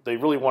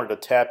really wanted to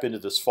tap into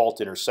this fault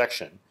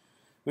intersection,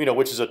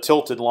 which is a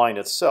tilted line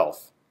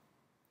itself.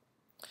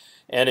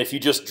 And if you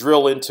just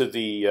drill into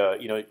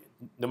the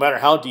no matter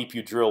how deep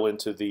you drill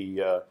into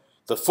the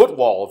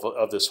footwall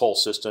of this whole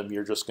system,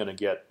 you're just going to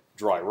get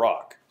dry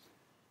rock.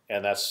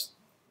 And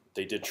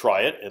they did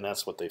try it, and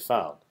that's what they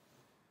found.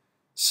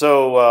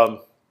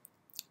 So.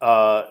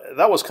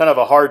 That was kind of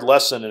a hard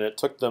lesson, and it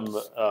took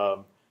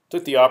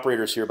the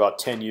operators here about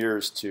 10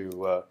 years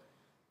to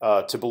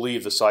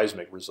believe the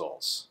seismic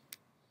results.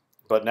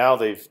 But now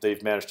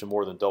they've managed to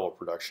more than double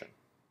production.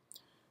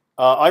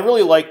 I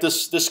really like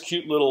this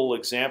cute little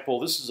example.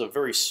 This is a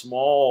very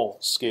small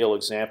scale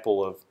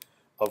example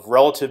of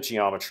relative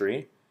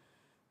geometry.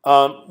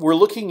 We're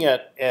looking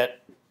at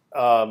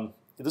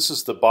this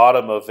is the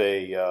bottom of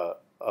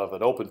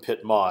an open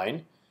pit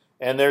mine.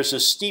 And there's a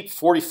steep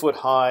 40-foot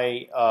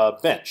high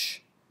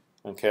bench,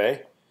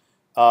 okay,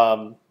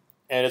 and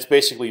it's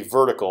basically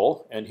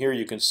vertical. And here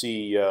you can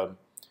see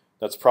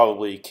that's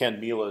probably Ken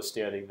Mila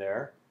standing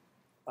there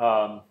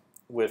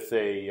with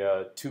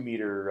a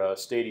 2-meter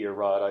stadia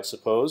rod, I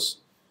suppose,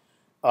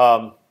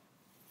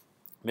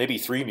 maybe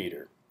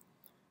 3-meter,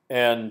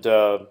 and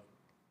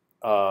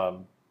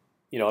and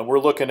we're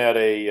looking at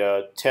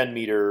a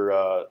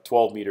 10-meter,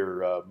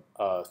 12-meter,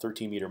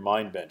 13-meter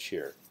mine bench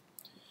here.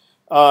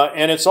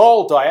 And it's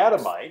all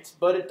diatomite,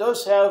 but it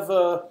does have,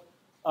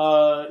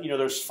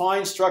 there's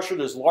fine structure,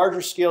 there's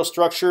larger scale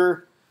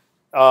structure,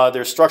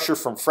 there's structure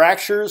from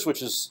fractures,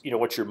 which is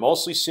what you're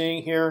mostly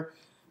seeing here.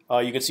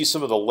 You can see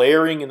some of the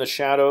layering in the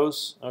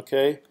shadows.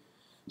 Okay,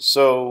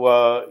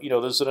 so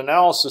there's an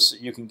analysis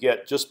that you can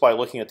get just by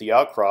looking at the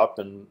outcrop,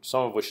 and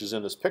some of which is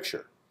in this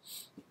picture.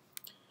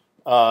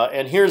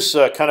 And here's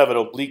kind of an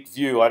oblique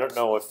view. I don't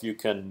know if you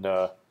can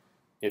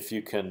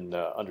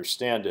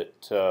understand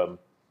it.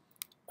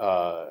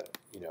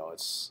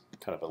 It's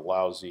kind of a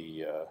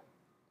lousy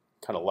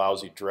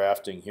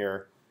drafting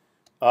here.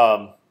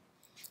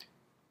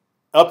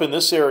 Up in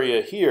this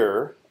area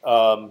here,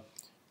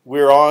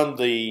 we're on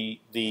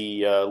the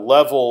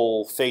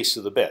level face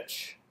of the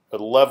bench, or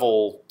the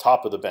level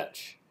top of the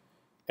bench,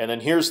 and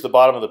then here's the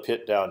bottom of the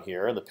pit down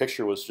here. And the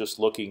picture was just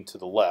looking to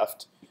the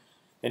left,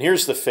 and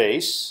here's the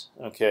face,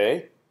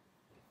 okay,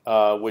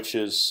 which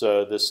is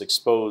this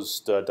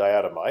exposed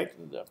diatomite.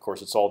 And of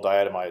course, it's all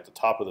diatomite at the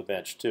top of the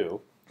bench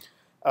too.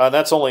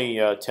 That's only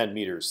 10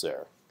 meters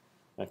there.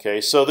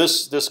 Okay, so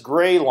this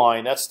gray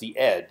line, that's the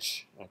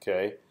edge.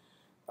 Okay,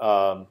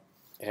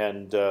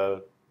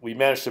 we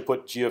managed to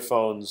put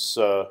geophones.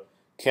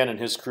 Ken and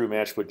his crew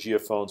managed to put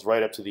geophones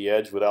right up to the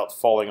edge without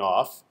falling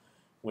off,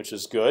 which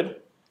is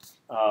good.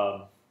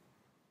 I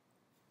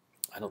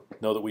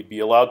don't know that we'd be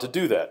allowed to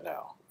do that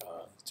now.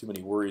 Too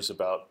many worries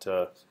about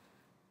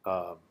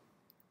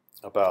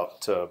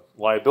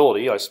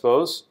liability, I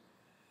suppose.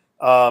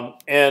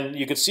 And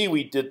you can see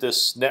we did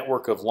this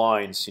network of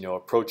lines,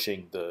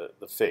 approaching the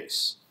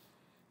face.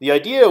 The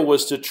idea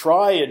was to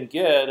try and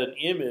get an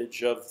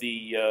image of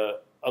the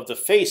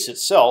face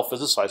itself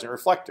as a seismic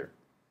reflector.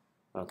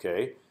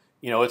 Okay,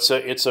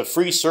 it's a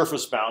free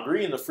surface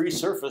boundary, and the free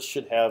surface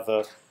should have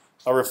a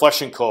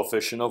reflection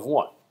coefficient of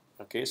 1.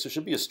 Okay, so it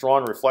should be a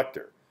strong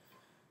reflector.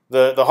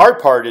 The hard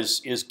part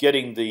is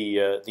getting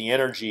the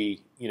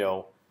energy,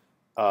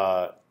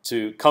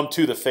 to come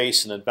to the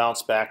face and then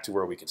bounce back to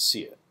where we can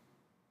see it.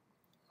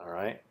 All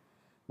right,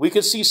 we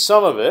can see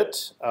some of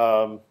it.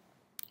 Boy,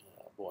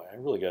 I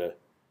really got to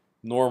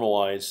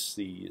normalize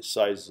the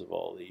sizes of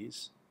all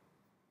these.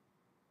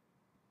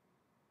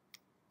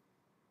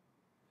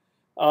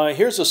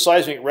 Here's a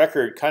seismic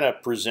record, kind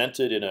of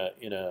presented in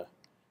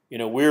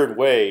a weird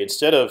way.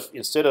 Instead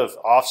of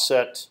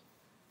offset,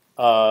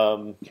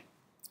 well,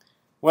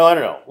 I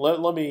don't know.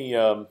 Let me.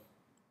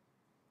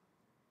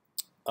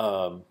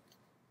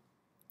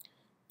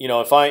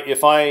 If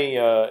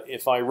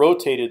I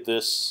rotated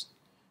this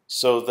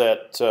so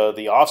that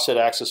the offset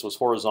axis was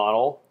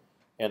horizontal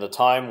and the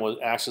time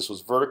axis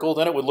was vertical,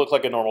 then it would look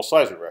like a normal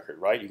seismic record,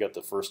 right? You got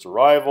the first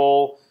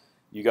arrival,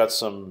 you got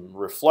some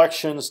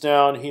reflections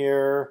down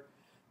here,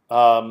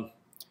 and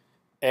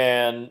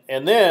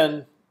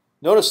then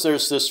notice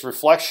there's this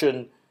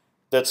reflection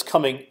that's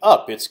coming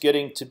up. It's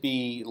getting to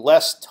be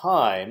less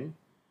time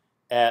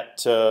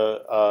at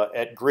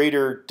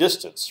greater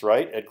distance,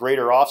 right? At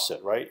greater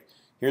offset, right?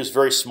 Here's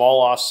very small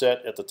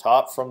offset at the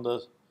top from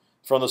the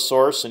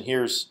source, and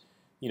here's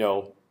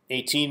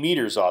 18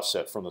 meters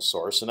offset from the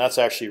source, and that's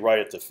actually right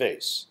at the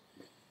face.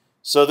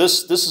 So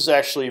this is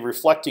actually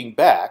reflecting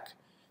back,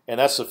 and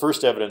that's the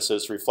first evidence that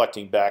it's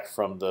reflecting back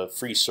from the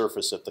free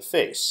surface at the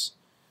face.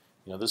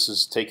 This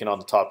is taken on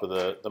the top of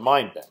the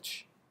mine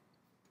bench.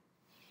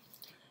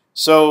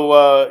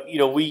 So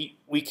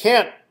we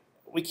can't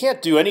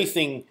do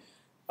anything.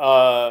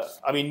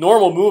 I mean,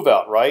 normal move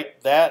out, right?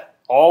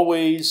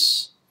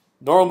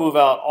 Normal move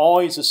out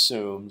always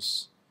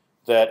assumes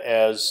that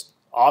as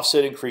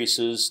offset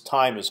increases,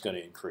 time is going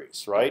to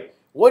increase, right?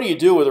 What do you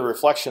do with a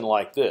reflection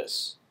like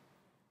this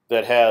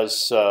that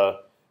has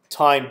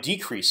time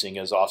decreasing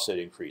as offset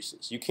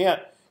increases? You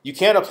can't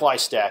apply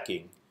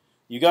stacking.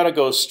 You got to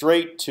go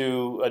straight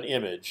to an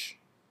image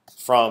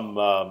from.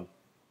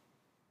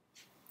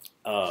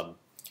 You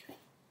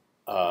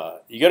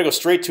got to go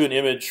straight to an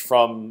image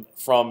from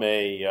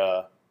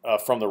the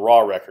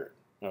raw record.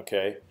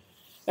 Okay,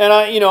 and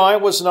I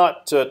was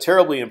not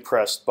terribly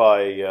impressed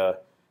by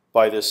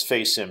this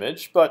face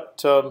image,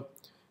 but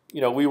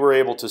we were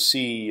able to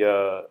see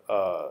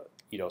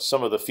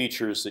some of the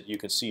features that you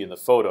can see in the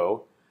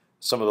photo.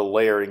 Some of the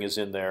layering is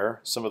in there.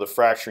 Some of the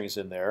fracturing is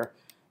in there.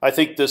 I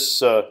think this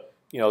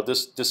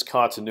this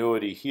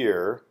discontinuity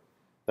here.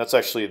 That's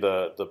actually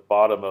the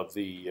bottom of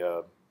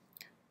the.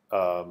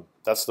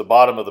 That's the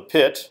bottom of the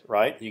pit,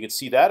 right? You can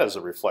see that as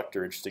a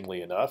reflector,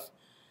 interestingly enough,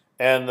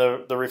 and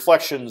the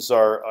reflections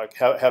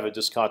have a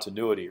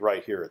discontinuity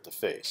right here at the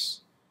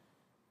face.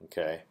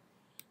 Okay,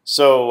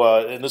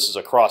 so and this is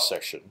a cross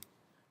section,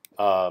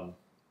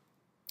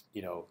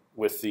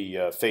 with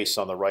the face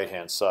on the right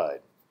hand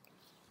side,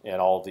 and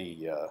all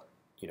the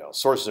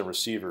sources and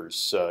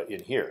receivers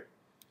in here.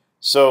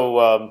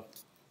 So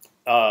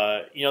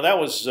that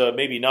was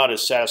maybe not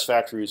as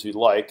satisfactory as we'd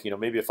like.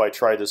 Maybe if I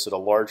tried this at a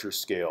larger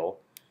scale.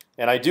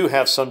 And I do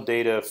have some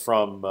data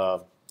from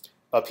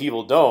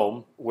Upheaval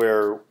Dome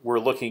where we're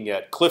looking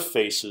at cliff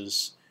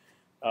faces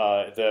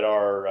that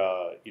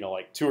are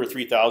like 2,000 or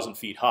 3,000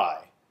 feet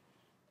high,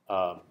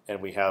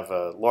 and we have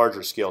a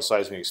larger scale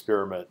seismic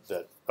experiment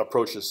that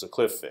approaches the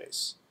cliff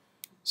face.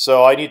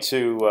 So I need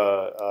to.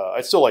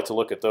 I'd still like to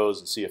look at those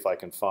and see if I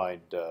can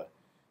find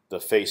the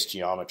face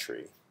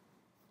geometry.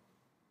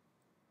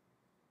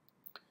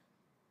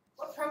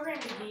 What program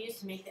did you use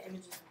to make the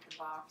images of the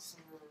box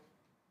and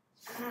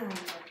the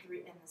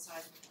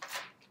size of it?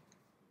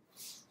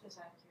 Just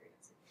out of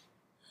curiosity.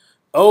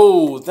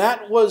 Oh,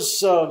 that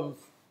was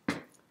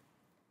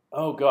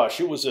Oh gosh,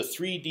 it was a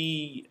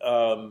 3D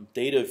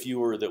data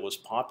viewer that was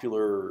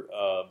popular,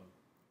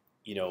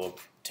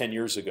 10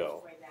 years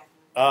ago, Way back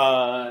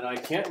and I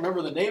can't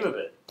remember the name of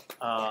it.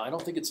 I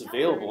don't think it's when?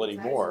 available I was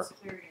anymore.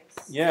 just curious.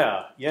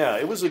 Yeah,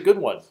 it was a good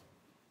one.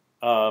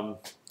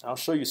 I'll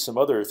show you some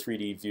other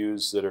 3D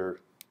views that are,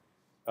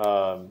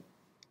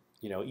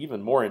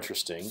 even more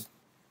interesting,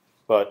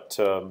 but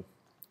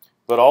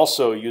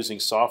also using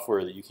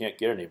software that you can't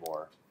get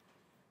anymore.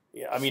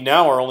 Yeah, I mean,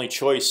 now our only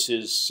choice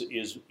is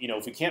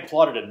if we can't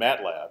plot it in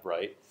MATLAB,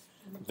 right?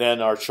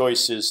 Then our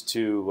choice is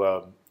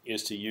to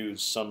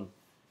use some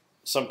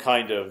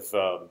kind of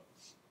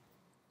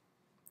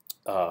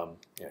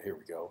here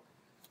we go.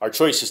 Our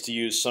choice is to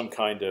use some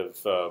kind of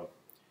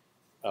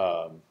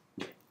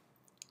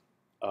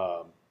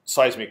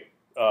seismic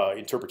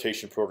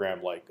interpretation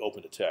program like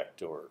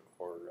OpenDetect or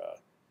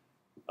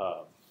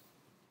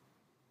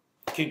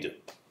Kingdom,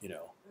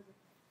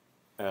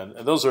 And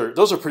those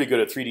are pretty good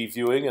at 3D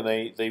viewing, and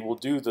they will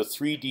do the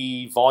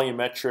 3D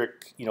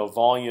volumetric,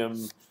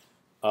 volume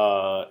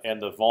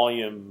and the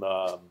volume.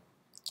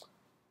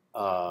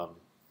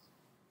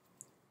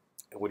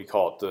 What do you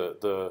call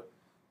it?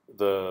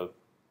 The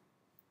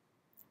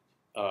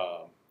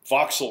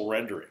voxel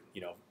rendering.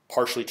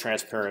 Partially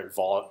transparent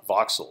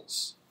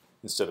voxels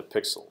instead of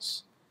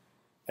pixels,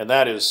 and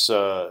that is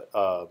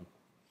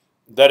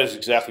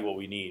exactly what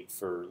we need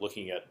for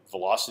looking at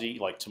velocity,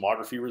 like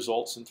tomography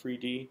results in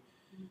 3D.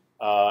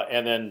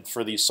 And then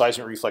for these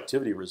seismic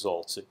reflectivity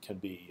results, it can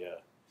be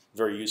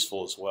very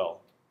useful as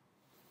well.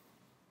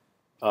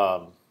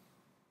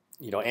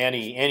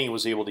 Annie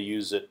was able to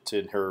use it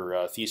in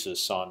her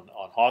thesis on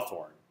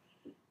Hawthorne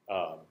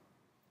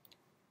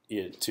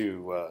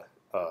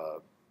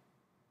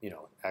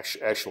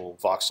actual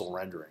voxel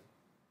rendering,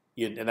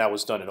 and that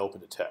was done in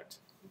OpenDetect.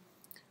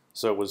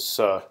 So it was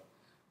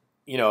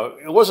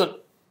it wasn't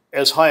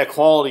as high a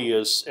quality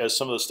as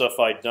some of the stuff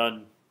I'd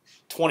done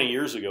 20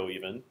 years ago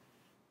even.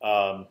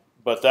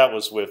 But that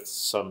was with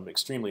some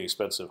extremely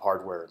expensive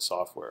hardware and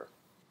software.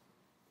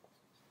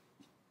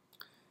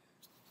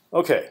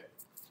 Okay,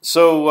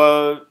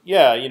 so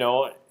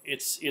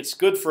it's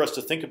good for us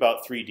to think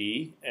about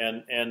 3D,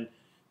 and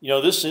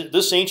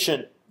this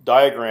ancient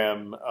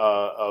diagram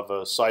of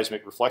a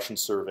seismic reflection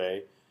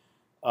survey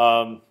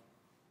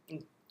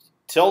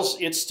tells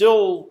it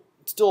still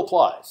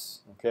applies.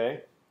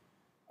 Okay,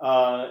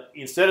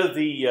 instead of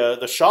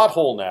the shot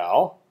hole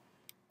now.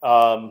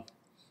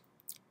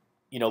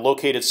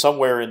 Located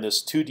somewhere in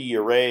this 2D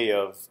array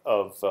of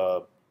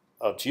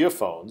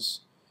geophones.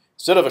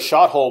 Instead of a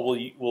shot hole,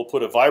 we'll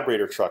put a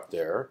vibrator truck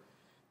there.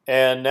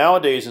 And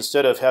nowadays,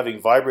 instead of having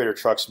vibrator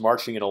trucks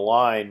marching in a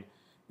line,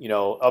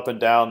 up and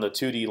down the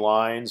 2D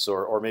lines,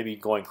 or maybe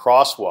going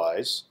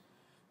crosswise,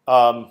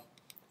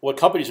 what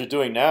companies are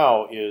doing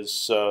now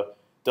is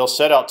they'll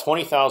set out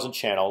 20,000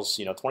 channels,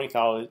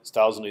 20,000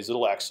 of these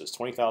little X's,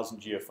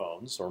 20,000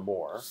 geophones or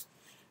more,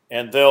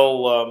 and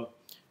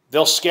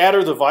they'll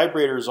scatter the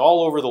vibrators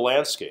all over the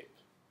landscape,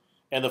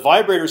 and the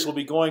vibrators will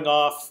be going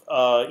off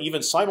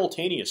even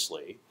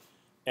simultaneously,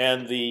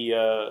 and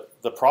the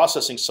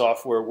processing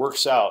software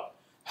works out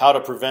how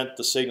to prevent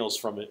the signals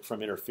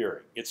from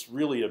interfering. It's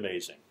really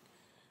amazing,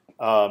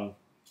 and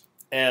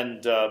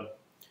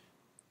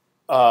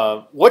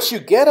what you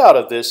get out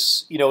of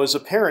this, is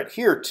apparent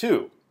here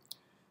too.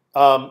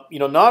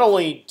 Not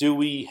only do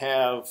we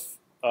have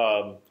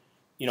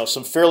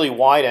some fairly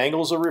wide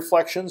angles of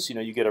reflections.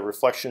 You get a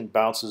reflection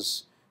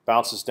bounces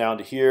down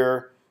to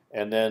here,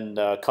 and then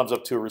comes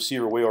up to a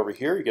receiver way over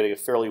here. You're getting a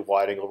fairly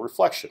wide angle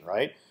reflection,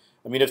 right?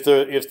 I mean, if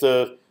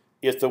the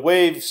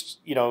waves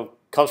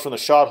comes from the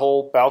shot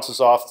hole, bounces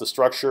off the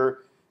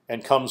structure,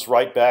 and comes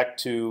right back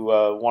to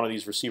one of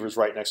these receivers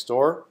right next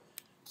door,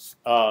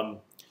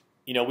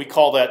 we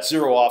call that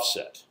zero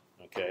offset.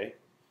 Okay,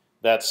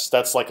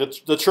 that's like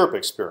the chirp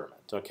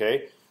experiment.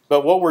 Okay,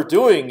 but what we're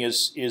doing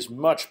is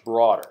much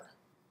broader.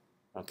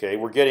 Okay,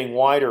 we're getting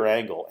wider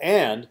angle,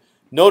 and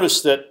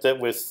notice that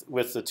with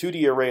the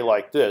 2D array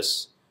like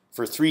this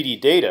for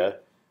 3D data,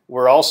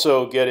 we're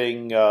also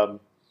getting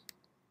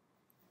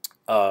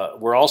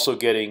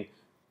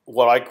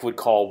what I would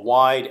call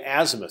wide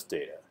azimuth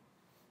data.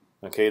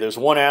 Okay, there's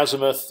one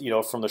azimuth,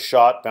 from the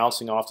shot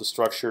bouncing off the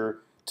structure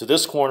to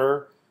this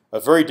corner, a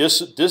very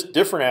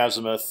different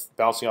azimuth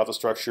bouncing off the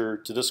structure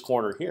to this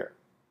corner here,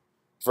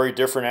 very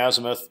different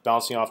azimuth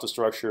bouncing off the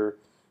structure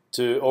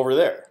to over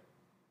there.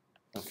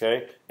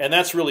 Okay, and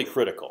that's really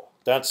critical.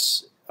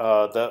 That's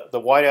the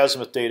wide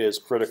azimuth data is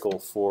critical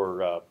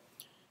for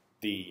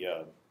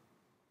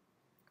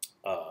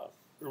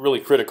really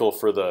critical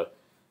for the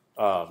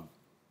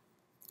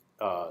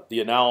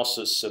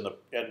analysis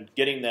and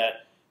getting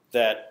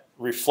that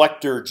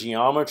reflector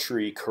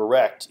geometry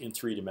correct in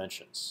 3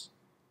 dimensions.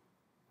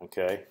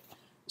 Okay,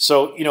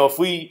 so if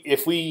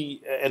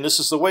we and this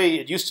is the way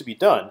it used to be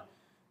done,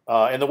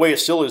 and the way it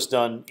still is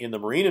done in the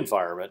marine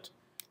environment.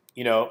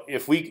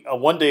 If we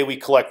one day we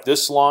collect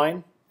this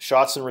line,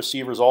 shots and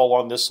receivers all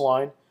along this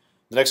line.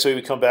 The next day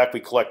we come back, we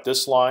collect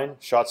this line,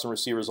 shots and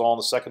receivers all on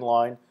the second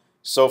line,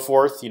 so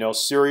forth.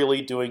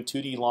 Serially doing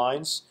 2D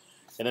lines.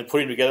 and then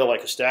putting them together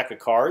like a stack of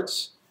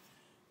cards.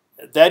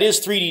 That is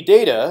 3D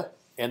data,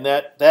 and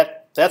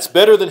that's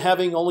better than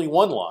having only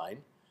one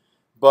line,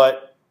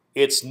 but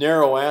it's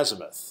narrow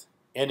azimuth,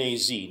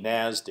 NAZ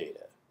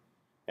data.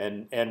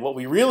 And what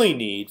we really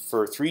need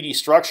for 3D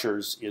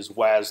structures is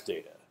WAZ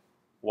data,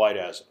 wide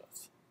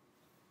azimuth.